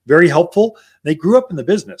looks very helpful, they grew up in the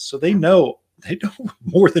business, so they know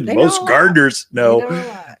more than most gardeners know.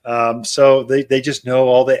 So they just know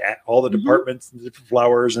all the departments and the different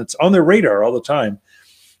flowers, and it's on their radar all the time.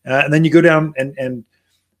 And then you go down and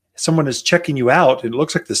someone is checking you out, and it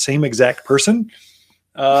looks like the same exact person.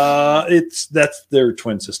 That's their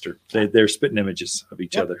twin sister. They're spitting images of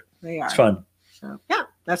each other. They are. It's fun. So yeah,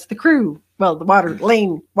 that's the crew. Well, the Waters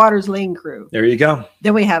Lane crew. There you go.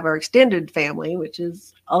 Then we have our extended family, which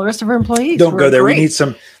is all the rest of our employees. Don't go there. Great. We need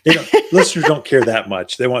some. Listeners don't care that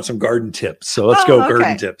much. They want some garden tips. So let's go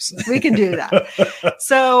garden tips. We can do that.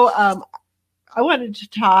 So I wanted to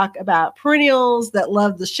talk about perennials that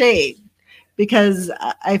love the shade, because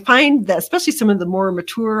I find that especially some of the more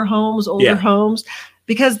mature homes, older homes,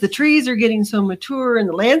 because the trees are getting so mature and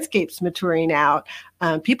the landscape's maturing out,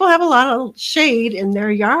 people have a lot of shade in their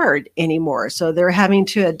yard anymore. So they're having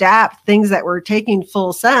to adapt. Things that were taking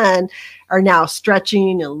full sun are now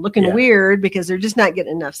stretching and looking weird because they're just not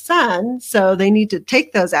getting enough sun. So they need to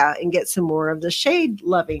take those out and get some more of the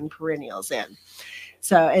shade-loving perennials in.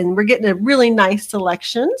 So, and we're getting a really nice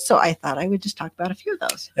selection. So I thought I would just talk about a few of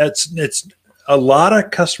those. It's a lot of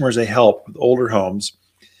customers they help with older homes.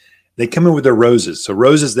 They come in with their roses. So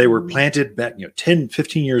roses, they were planted back 10,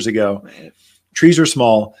 15 years ago. Right. Trees are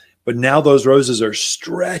small, but now those roses are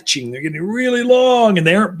stretching. They're getting really long and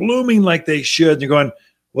they aren't blooming like they should. And you're going,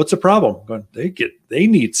 what's the problem? I'm going, they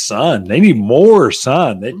need sun. They need more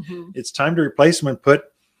sun. It's time to replace them and put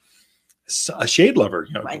a shade lover,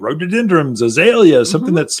 rhododendrons, azaleas,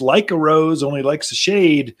 something that's like a rose, only likes a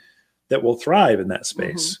shade, that will thrive in that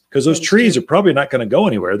space. Because those trees are probably not going to go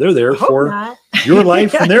anywhere. They're there for your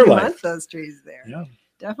life and their life. Want those trees there. Yeah.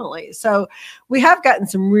 Definitely. So we have gotten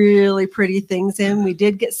some really pretty things in. We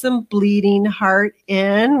did get some bleeding heart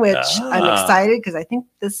in, which I'm excited because I think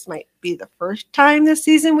this might be the first time this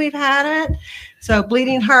season we've had it. So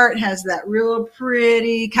bleeding heart has that real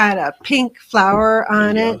pretty kind of pink flower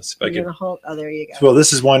on it. There you go. Well,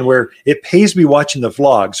 this is one where it pays me watching the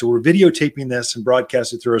vlog. So we're videotaping this and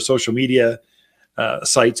broadcasting through our social media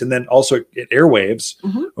sites, and then also at airwaves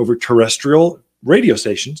over terrestrial radio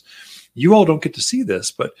stations. You all don't get to see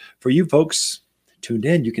this, but for you folks tuned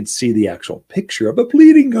in, you can see the actual picture of a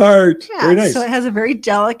bleeding heart. Yeah, very nice. So it has a very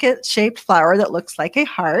delicate shaped flower that looks like a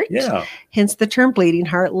heart. Yeah. Hence the term bleeding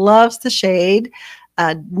heart. Loves the shade.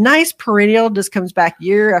 Nice perennial, just comes back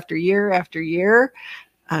year after year after year.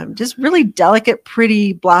 Just really delicate,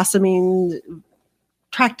 pretty, blossoming,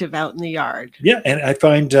 attractive out in the yard. Yeah, and I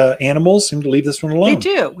find animals seem to leave this one alone. They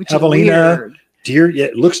do, which Javelina, is weird. Deer,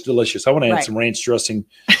 it looks delicious. I want to add some ranch dressing,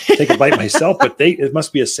 take a bite myself, but it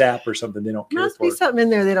must be a sap or something they don't care for. Must be something in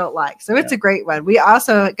there they don't like. So it's a great one. We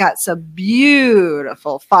also got some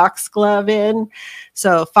beautiful foxglove in.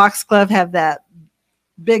 So foxglove have that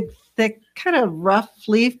big, thick, kind of rough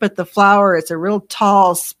leaf, but the flower, it's a real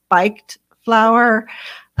tall, spiked flower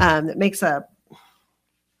that makes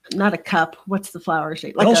not a cup. What's the flower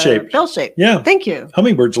shape? Like bell shape. Yeah. Thank you.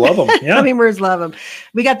 Hummingbirds love them. Yeah. Hummingbirds love them.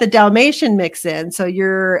 We got the Dalmatian mix in. So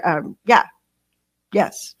you're,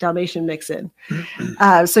 yes, Dalmatian mix in.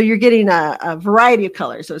 So you're getting a variety of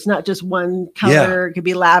colors. So it's not just one color. It could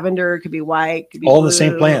be lavender. It could be white. Could be all blue. in the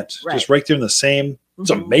same plant. Right. Just right there in the same. It's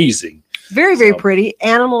amazing. Very, very pretty.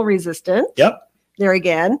 Animal resistant. Yep. There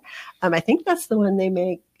again. I think that's the one they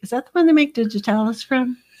make. Is that the one they make digitalis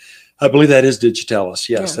from? I believe that is digitalis.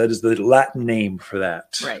 Yes, that is the Latin name for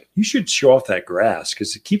that. Right. You should show off that grass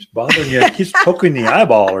because it keeps bothering you. It keeps poking the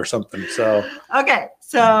eyeball or something. So okay.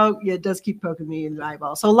 So it does keep poking me in the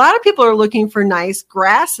eyeball. So a lot of people are looking for nice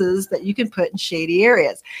grasses that you can put in shady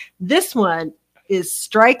areas. This one is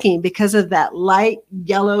striking because of that light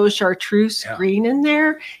yellow chartreuse green in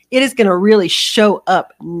there. It is going to really show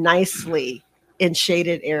up nicely in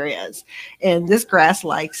shaded areas. And this grass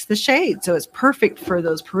likes the shade. So it's perfect for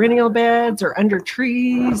those perennial beds or under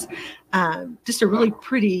trees. Just a really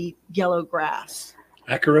pretty yellow grass.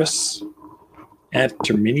 Acarus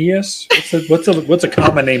Anterminius. What's a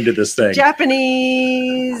common name to this thing?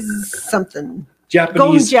 Japanese something.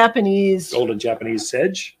 Golden Japanese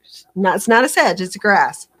sedge? No, it's not a sedge. It's a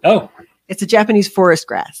grass. Oh. It's a Japanese forest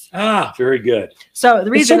grass. Ah, very good. So the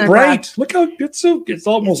reason it's so bright. Look how it's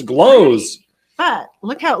almost glows. But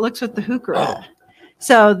look how it looks with the heuchera. Oh.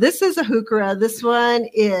 So this is a heuchera. This one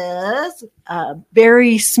is a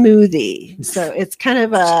berry smoothie. So it's kind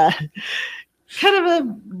of a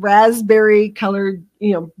raspberry colored,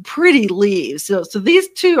 pretty leaves. So these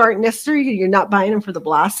two aren't necessary. You're not buying them for the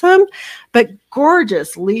blossom, but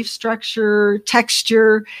gorgeous leaf structure,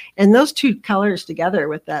 texture, and those two colors together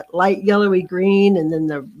with that light yellowy green and then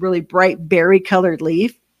the really bright berry colored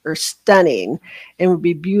leaf are stunning and would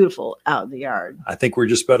be beautiful out in the yard. I think we're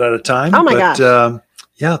just about out of time. Oh my gosh.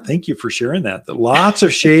 Yeah, thank you for sharing that. Lots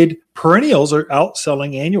of shade. Perennials are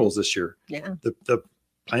outselling annuals this year. Yeah. The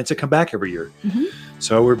plants that come back every year. Mm-hmm.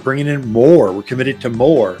 So we're bringing in more. We're committed to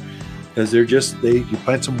more because you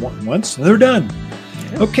plant them once and they're done.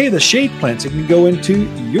 Yeah. Okay, the shade plants that can go into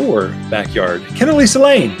your backyard. Ken and Lisa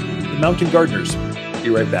Lane, the Mountain Gardeners. Be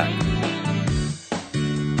right back.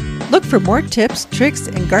 Look for more tips, tricks,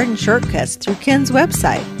 and garden shortcuts through Ken's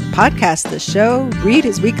website. Podcast the show, read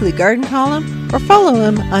his weekly garden column, or follow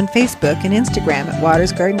him on Facebook and Instagram at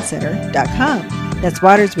watersgardencenter.com. That's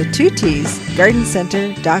Waters with 2 T's,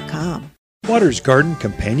 gardencenter.com. Waters Garden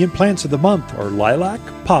companion plants of the month are lilac,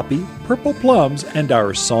 poppy, purple plums, and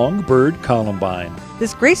our songbird columbine.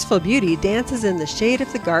 This graceful beauty dances in the shade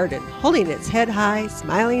of the garden, holding its head high,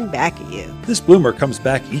 smiling back at you. This bloomer comes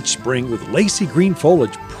back each spring with lacy green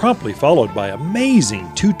foliage, promptly followed by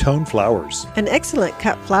amazing two-tone flowers. An excellent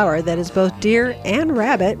cut flower that is both deer and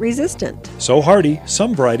rabbit resistant. So hardy,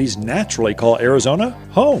 some varieties naturally call Arizona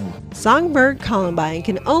home. Songbird columbine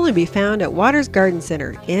can only be found at Waters Garden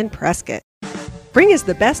Center in Prescott. Spring is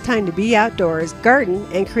the best time to be outdoors, garden,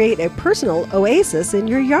 and create a personal oasis in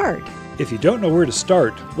your yard. If you don't know where to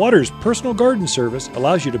start, Waters Personal Garden Service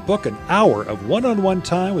allows you to book an hour of one-on-one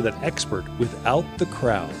time with an expert without the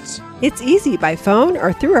crowds. It's easy by phone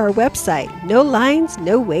or through our website. No lines,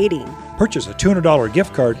 no waiting. Purchase a $200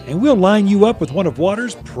 gift card and we'll line you up with one of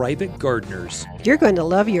Waters' private gardeners. You're going to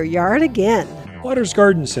love your yard again. Waters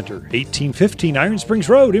Garden Center, 1815 Iron Springs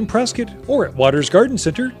Road in Prescott, or at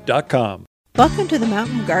watersgardencenter.com. Welcome to the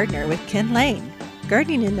Mountain Gardener with Ken Lane.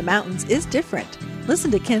 Gardening in the mountains is different.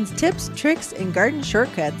 Listen to Ken's tips, tricks, and garden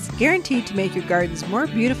shortcuts guaranteed to make your gardens more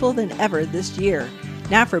beautiful than ever this year.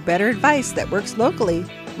 Now for better advice that works locally,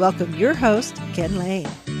 welcome your host, Ken Lane.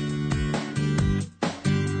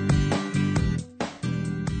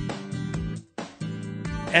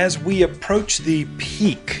 As we approach the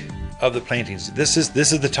peak of the plantings, this is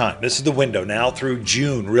the time. This is the window now through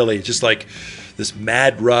June, really. It's just like this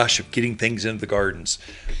mad rush of getting things into the gardens.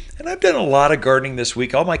 And I've done a lot of gardening this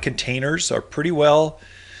week. All my containers are pretty well.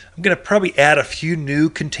 I'm going to probably add a few new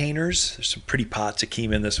containers. There's some pretty pots that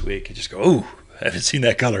came in this week. I just go, oh, I haven't seen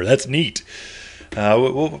that color. That's neat.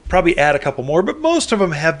 We'll probably add a couple more, but most of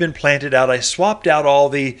them have been planted out. I swapped out all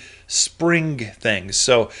the spring things.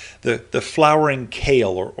 So the flowering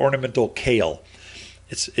kale or ornamental kale,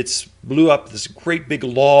 it's blew up this great big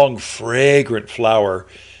long fragrant flower.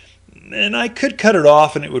 And I could cut it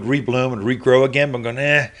off and it would rebloom and regrow again. But I'm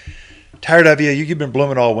going, tired of you. You've been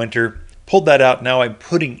blooming all winter. Pulled that out. Now I'm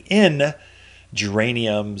putting in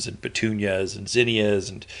geraniums and petunias and zinnias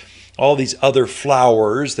and all these other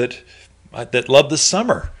flowers that love the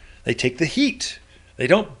summer. They take the heat. They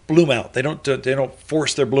don't bloom out. They don't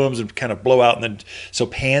force their blooms and kind of blow out. And then so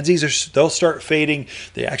pansies they'll start fading.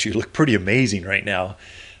 They actually look pretty amazing right now.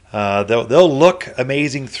 They'll look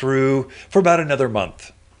amazing for about another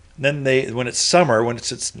month. Then when it's summer, when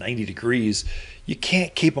it's 90 degrees, you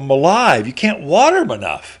can't keep them alive. You can't water them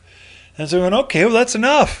enough. And so I'm going, okay, well, that's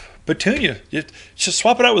enough. Petunia, just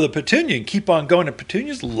swap it out with a petunia and keep on going. And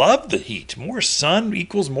petunias love the heat. More sun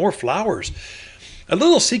equals more flowers. A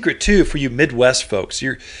little secret, too, for you Midwest folks.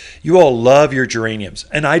 You all love your geraniums,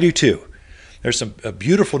 and I do, too. There's a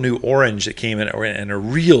beautiful new orange that came in, and a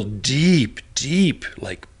real deep,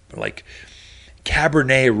 like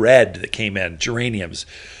Cabernet red that came in, geraniums.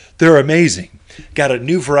 They're amazing. Got a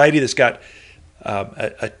new variety that's got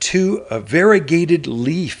a variegated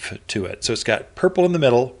leaf to it. So it's got purple in the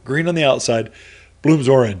middle, green on the outside, blooms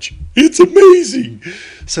orange. It's amazing.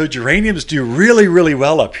 So geraniums do really, really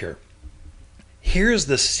well up here. Here's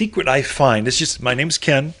the secret I find. My name's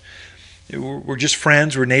Ken. We're just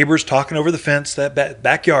friends. We're neighbors talking over the fence, that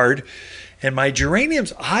backyard. And my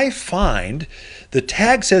geraniums, I find the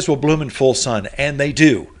tag says will bloom in full sun, and they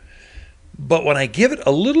do. But when I give it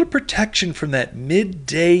a little protection from that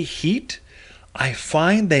midday heat, I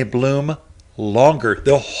find they bloom longer.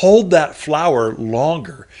 They'll hold that flower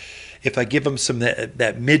longer if I give them some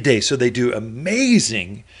that midday. So they do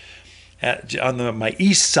amazing on my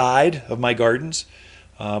east side of my gardens.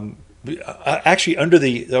 actually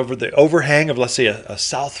over the overhang of, let's say, a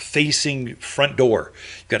south-facing front door.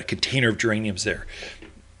 You've got a container of geraniums there.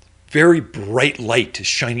 Very bright light is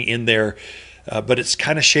shining in there, but it's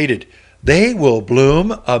kind of shaded. They will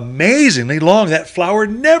bloom amazingly long. That flower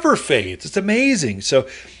never fades. It's amazing. So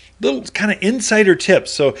little kind of insider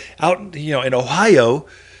tips. So out, in Ohio,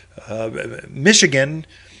 Michigan,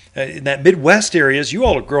 in that Midwest areas, you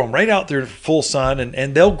all grow them right out there in full sun,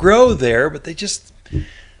 and they'll grow there, but they just,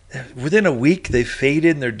 within a week, they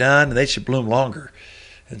faded and they're done, and they should bloom longer.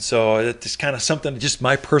 And so it's kind of something, just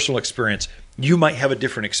my personal experience. You might have a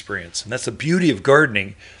different experience, and that's the beauty of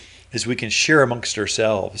gardening, is we can share amongst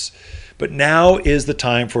ourselves. But now is the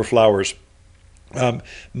time for flowers.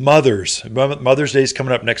 Mother's Day is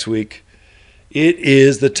coming up next week. It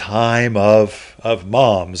is the time of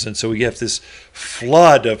moms, and so we have this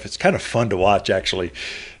flood of, it's kind of fun to watch actually,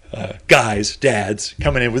 guys, dads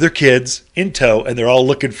coming in with their kids in tow, and they're all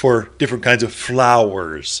looking for different kinds of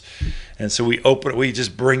flowers. And so we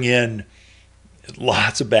just bring in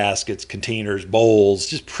lots of baskets, containers, bowls,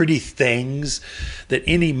 just pretty things that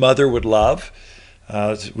any mother would love.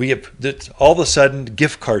 We have all of a sudden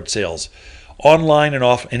gift card sales online and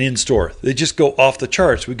off and in store. They just go off the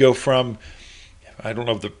charts. We go from, I don't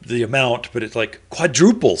know the amount, but it's like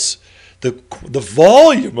quadruples. The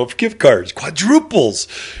volume of gift cards quadruples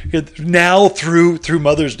now through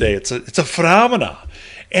Mother's Day. It's a phenomena,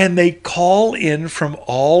 and they call in from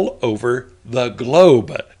all over the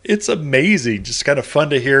globe. It's amazing. Just kind of fun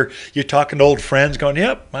to hear you talking to old friends, going,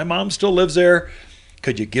 "Yep, my mom still lives there.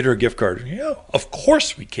 Could you get her a gift card?" Yeah, of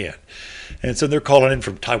course we can. And so they're calling in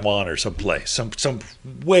from Taiwan or someplace, some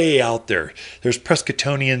way out there. There's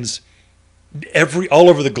Prescottonians all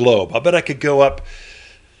over the globe. I bet I could go up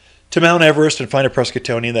to Mount Everest and find a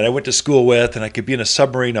Prescottonian that I went to school with, and I could be in a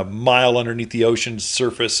submarine a mile underneath the ocean's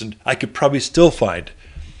surface, and I could probably still find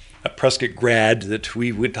a Prescott grad that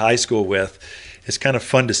we went to high school with. It's kind of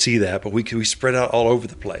fun to see that, but we spread out all over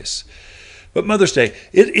the place. But Mother's Day,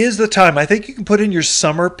 it is the time. I think you can put in your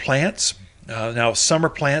summer plants. Now, summer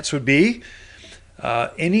plants would be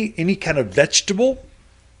any kind of vegetable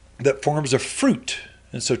that forms a fruit.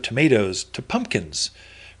 And so tomatoes to pumpkins,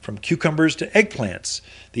 from cucumbers to eggplants.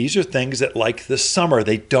 These are things that like the summer.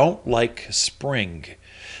 They don't like spring.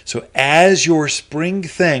 So as your spring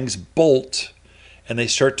things bolt and they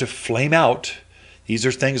start to flame out, these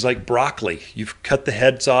are things like broccoli. You've cut the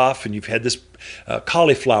heads off, and you've had this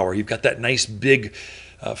cauliflower. You've got that nice big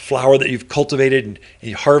flower that you've cultivated and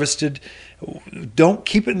you harvested. Don't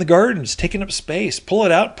keep it in the garden. It's taking up space. Pull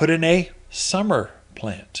it out, put in a summer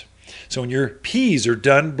plant. So when your peas are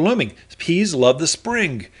done blooming, peas love the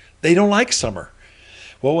spring. They don't like summer.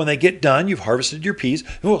 Well, when they get done, you've harvested your peas,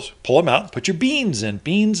 pull them out, put your beans in.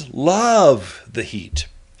 Beans love the heat.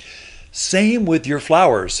 Same with your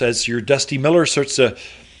flowers. As your Dusty Miller starts to,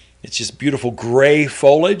 it's just beautiful gray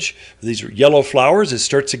foliage. These are yellow flowers. It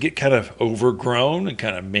starts to get kind of overgrown and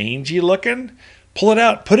kind of mangy looking. Pull it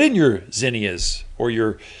out. Put in your zinnias or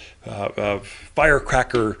your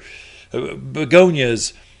firecracker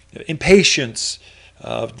begonias, impatiens.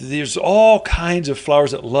 There's all kinds of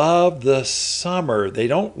flowers that love the summer. They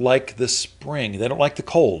don't like the spring. They don't like the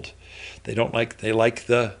cold. They like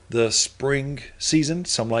the spring season.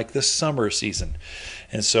 Some like the summer season.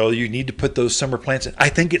 And so you need to put those summer plants in. I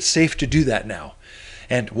think it's safe to do that now.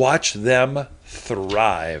 And watch them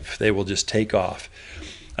thrive. They will just take off.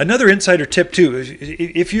 Another insider tip too,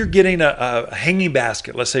 if you're getting a hanging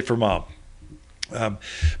basket, let's say for mom,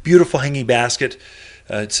 beautiful hanging basket,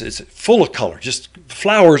 it's full of color, just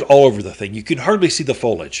flowers all over the thing. You can hardly see the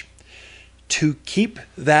foliage. To keep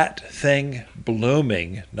that thing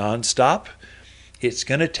blooming nonstop, it's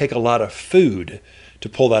going to take a lot of food to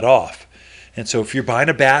pull that off. And so if you're buying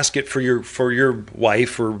a basket for your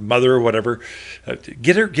wife or mother or whatever,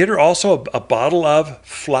 get her also a bottle of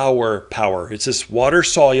Flower Power. It's this water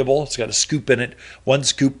soluble. It's got a scoop in it, 1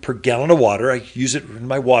 scoop per gallon of water. I use it in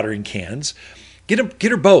my watering cans. Get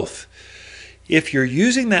her both. If you're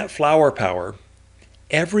using that Flower Power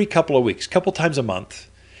every couple of weeks, couple times a month,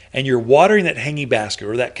 and you're watering that hanging basket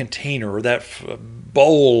or that container or that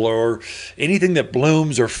bowl or anything that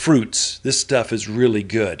blooms or fruits, this stuff is really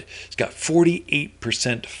good. It's got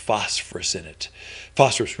 48% phosphorus in it.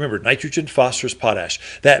 Phosphorus, remember, nitrogen, phosphorus, potash.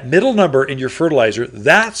 That middle number in your fertilizer,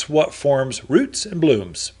 that's what forms roots and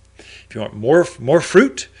blooms. If you want more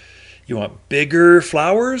fruit, you want bigger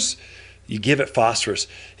flowers, you give it phosphorus.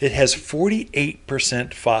 It has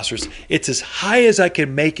 48% phosphorus. It's as high as I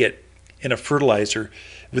can make it in a fertilizer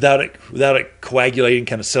without it coagulating,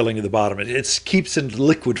 kind of settling to the bottom. It keeps in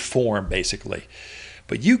liquid form, basically.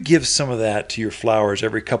 But you give some of that to your flowers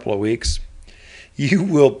every couple of weeks, You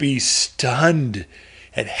will be stunned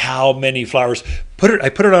at how many flowers. I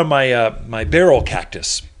put it on my barrel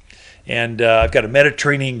cactus, and I've got a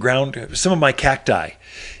Mediterranean ground. Some of my cacti.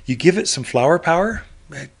 You give it some flower power,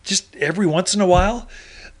 just every once in a while,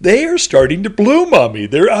 they are starting to bloom on me.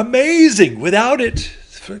 They're amazing. Without it,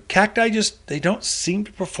 cacti they don't seem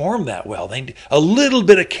to perform that well. They need a little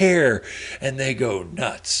bit of care, and they go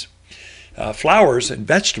nuts. Flowers and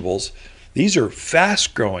vegetables, these are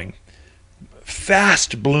fast growing,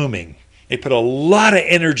 fast blooming. They put a lot of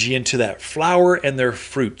energy into that flower and their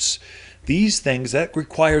fruits. These things, that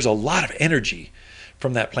requires a lot of energy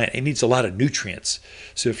from that plant. It needs a lot of nutrients.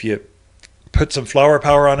 So if you put some flower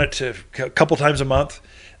power on it a couple times a month,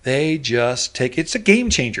 they just it's a game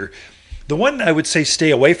changer. The one I would say stay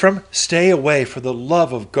away for the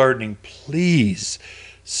love of gardening. Please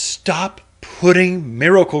stop putting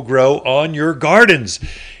Miracle-Gro on your gardens.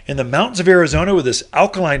 In the mountains of Arizona with this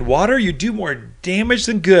alkaline water, you do more damage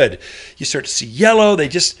than good. You start to see yellow.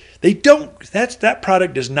 That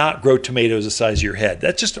product does not grow tomatoes the size of your head.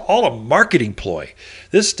 That's just all a marketing ploy.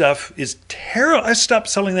 This stuff is terrible. I stopped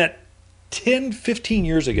selling that 10, 15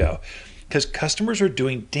 years ago because customers are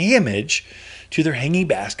doing damage to their hanging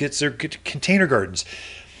baskets, their container gardens.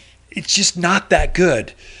 It's just not that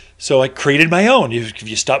good. So I created my own. If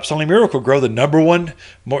you stop selling Miracle-Gro, the number one,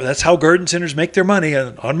 that's how garden centers make their money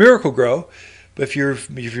on Miracle-Gro. But if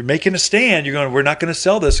you're making a stand, we're not going to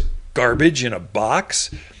sell this garbage in a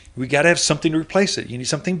box. We got to have something to replace it. You need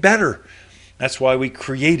something better. That's why we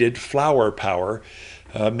created Flower Power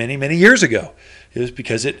many, many years ago. It was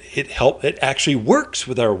because it actually works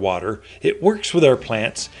with our water, it works with our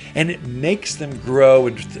plants, and it makes them grow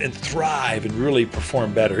and thrive and really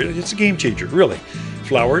perform better. It's a game changer, really.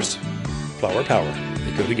 Flowers, flower power,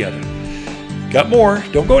 they go together. Got more,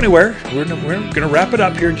 don't go anywhere. We're going to wrap it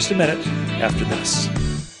up here in just a minute after this.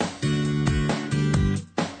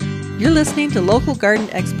 You're listening to local garden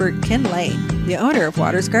expert Ken Lane, the owner of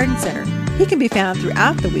Waters Garden Center. He can be found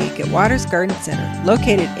throughout the week at Waters Garden Center,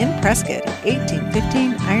 located in Prescott at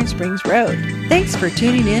 1815 Iron Springs Road. Thanks for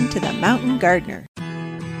tuning in to The Mountain Gardener.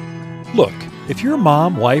 Look, if your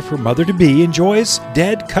mom, wife, or mother-to-be enjoys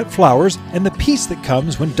dead, cut flowers and the peace that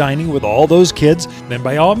comes when dining with all those kids, then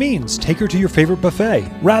by all means, take her to your favorite buffet,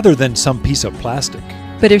 rather than some piece of plastic.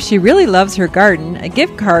 But if she really loves her garden, a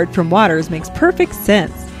gift card from Waters makes perfect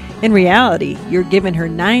sense. In reality, you're giving her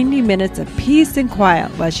 90 minutes of peace and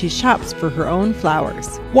quiet while she shops for her own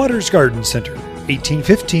flowers. Waters Garden Center,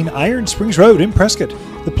 1815 Iron Springs Road in Prescott,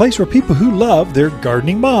 the place where people who love their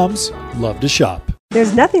gardening moms love to shop.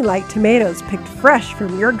 There's nothing like tomatoes picked fresh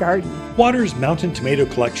from your garden. Waters' Mountain Tomato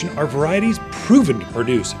Collection are varieties proven to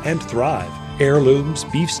produce and thrive. Heirlooms,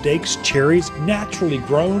 beefsteaks, cherries, naturally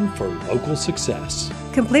grown for local success.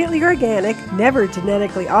 Completely organic, never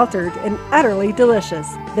genetically altered, and utterly delicious.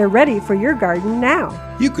 They're ready for your garden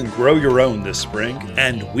now. You can grow your own this spring,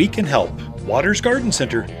 and we can help. Waters Garden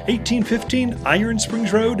Center, 1815 Iron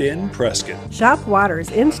Springs Road in Prescott. Shop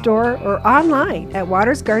Waters in-store or online at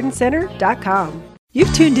watersgardencenter.com.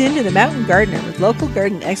 You've tuned in to The Mountain Gardener with local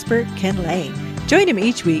garden expert Ken Lane. Join him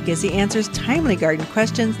each week as he answers timely garden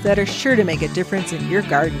questions that are sure to make a difference in your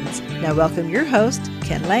gardens. Now welcome your host,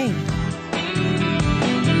 Ken Lane.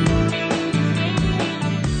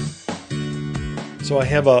 So I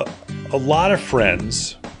have a lot of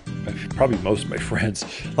friends, probably most of my friends,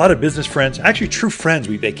 a lot of business friends, actually true friends.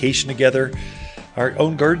 We vacation together, our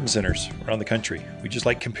own garden centers around the country. We just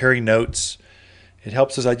like comparing notes. It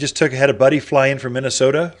helps us. I had a buddy fly in from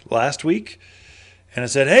Minnesota last week, and I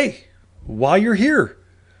said, hey, while you're here,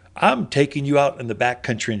 I'm taking you out in the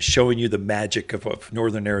backcountry and showing you the magic of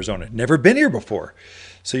northern Arizona. Never been here before.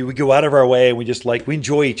 So we go out of our way and we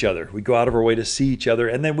enjoy each other. We go out of our way to see each other,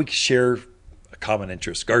 and then we share a common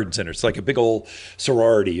interest, garden centers. It's like a big old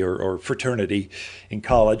sorority or fraternity in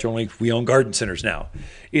college, only we own garden centers now.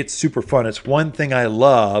 It's super fun. It's one thing I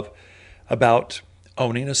love about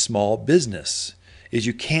owning a small business is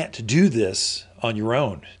you can't do this on your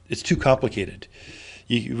own. It's too complicated.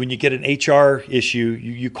 When you get an HR issue,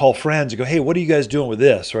 you call friends and go, hey, what are you guys doing with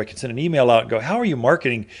this? Or I can send an email out and go, how are you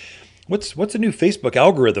marketing? What's the new Facebook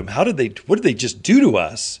algorithm? What did they just do to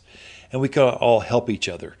us? And we can all help each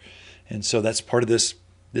other. And so that's part of this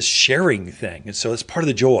sharing thing. And so that's part of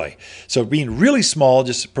the joy. So being really small,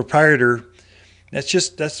 just a proprietor,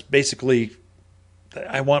 that's basically,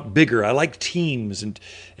 I want bigger. I like teams and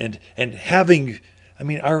having,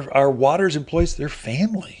 our Waters employees, they're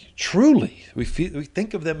family. Truly, we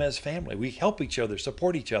think of them as family. We help each other,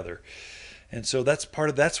 support each other. And so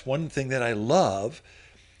that's one thing that I love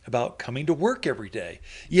about coming to work every day.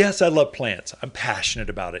 Yes, I love plants. I'm passionate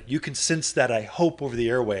about it. You can sense that, I hope, over the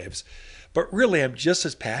airwaves. But really, I'm just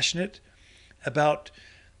as passionate about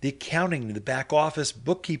the accounting, the back office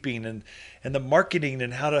bookkeeping, and the marketing,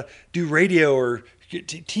 and how to do radio or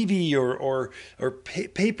TV or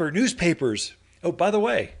paper, newspapers. Oh, by the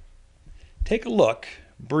way, take a look,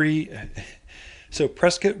 Bree. So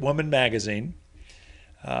Prescott Woman Magazine,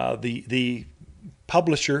 the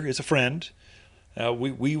publisher is a friend.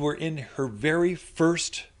 We were in her very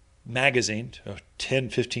first magazine 10,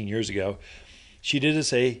 15 years ago. She did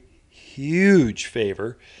us a huge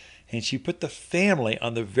favor, and she put the family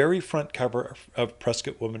on the very front cover of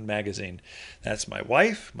Prescott Woman Magazine. That's my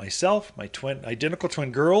wife, myself, my identical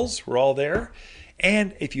twin girls. We're all there.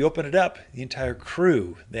 And if you open it up, the entire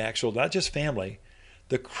crew, the actual, not just family,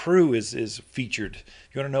 the crew is featured. If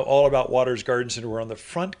you want to know all about Waters Garden Center, we're on the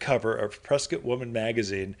front cover of Prescott Woman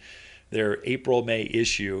Magazine, their April, May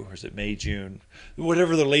issue, or is it May, June?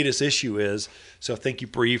 Whatever the latest issue is. So thank you,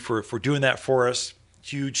 Bree, for doing that for us.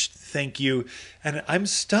 Huge thank you. And I'm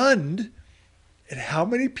stunned at how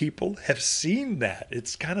many people have seen that.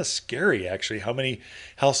 It's kind of scary, actually,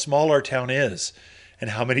 how small our town is and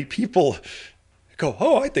how many people go,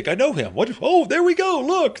 oh, I think I know him. What? Oh, there we go.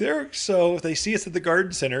 Look there. So if they see us at the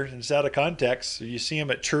garden center and it's out of context, so you see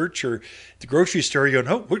them at church or at the grocery store, you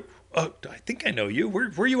go, oh, I think I know you.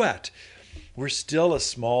 Where are you at? We're still a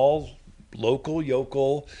small, local,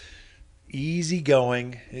 yokel,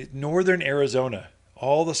 easygoing, northern Arizona.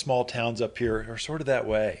 All the small towns up here are sort of that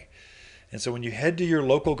way. And so when you head to your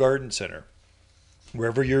local garden center,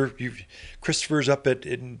 wherever Christopher's up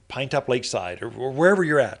in Pinetop Lakeside, or wherever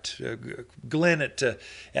you're at, Glenn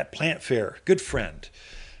at Plant Fair, good friend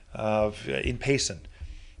in Payson,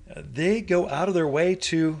 they go out of their way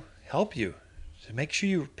to help you, to make sure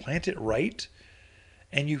you plant it right,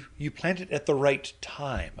 and you plant it at the right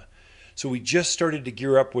time. So we just started to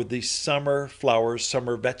gear up with the summer flowers,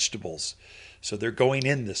 summer vegetables. So they're going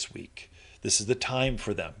in this week. This is the time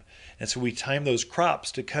for them. And so we time those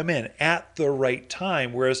crops to come in at the right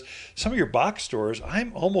time. Whereas some of your box stores,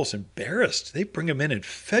 I'm almost embarrassed. They bring them in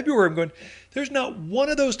February. I'm going, there's not one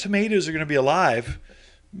of those tomatoes are going to be alive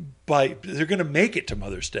they're going to make it to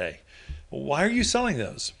Mother's Day. Why are you selling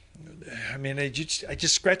those? I mean, I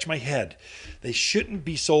just scratch my head. They shouldn't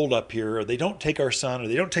be sold up here, or they don't take our sun, or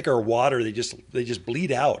they don't take our water. They just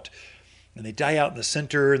bleed out, and they die out in the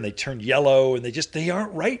center, and they turn yellow, and they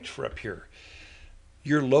aren't right for up here.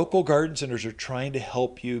 Your local garden centers are trying to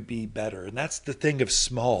help you be better, and that's the thing of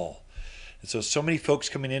small. And so many folks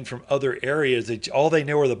coming in from other areas, all they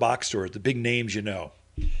know are the box stores, the big names you know.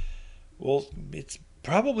 Well, it's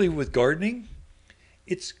probably with gardening,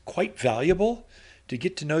 it's quite valuable to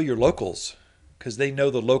get to know your locals, because they know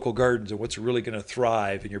the local gardens and what's really going to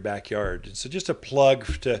thrive in your backyard. And so just a plug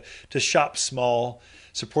to shop small,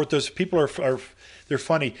 support those people. They're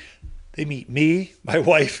funny. They meet me, my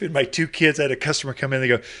wife, and my two kids. I had a customer come in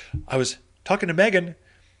and they go, I was talking to Megan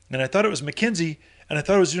and I thought it was Mackenzie, and I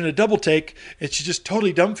thought I was doing a double take, and she's just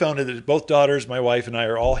totally dumbfounded that both daughters, my wife and I,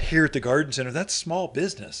 are all here at the garden center. That's small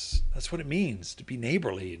business. That's what it means to be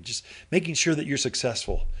neighborly and just making sure that you're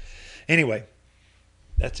successful. Anyway,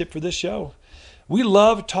 that's it for this show. We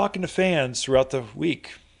love talking to fans throughout the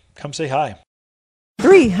week. Come say hi.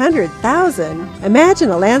 300,000? Imagine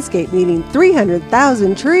a landscape needing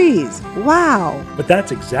 300,000 trees. Wow. But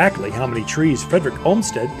that's exactly how many trees Frederick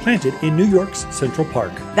Olmsted planted in New York's Central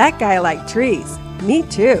Park. That guy liked trees. Me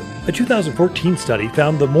too. A 2014 study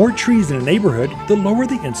found the more trees in a neighborhood, the lower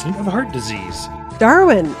the incidence of heart disease.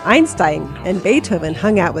 Darwin, Einstein, and Beethoven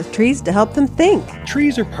hung out with trees to help them think.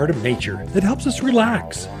 Trees are part of nature that helps us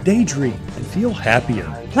relax, daydream, and feel happier.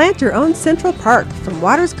 Plant your own Central Park from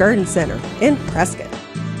Waters Garden Center in Prescott.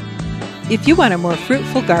 If you want a more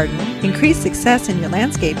fruitful garden, increase success in your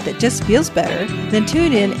landscape that just feels better, then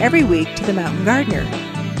tune in every week to The Mountain Gardener.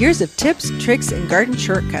 Years of tips, tricks, and garden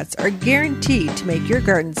shortcuts are guaranteed to make your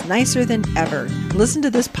gardens nicer than ever. Listen to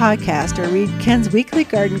this podcast or read Ken's weekly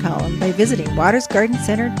garden column by visiting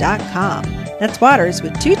watersgardencenter.com. That's Waters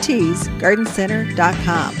with 2 T's,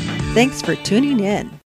 gardencenter.com. Thanks for tuning in.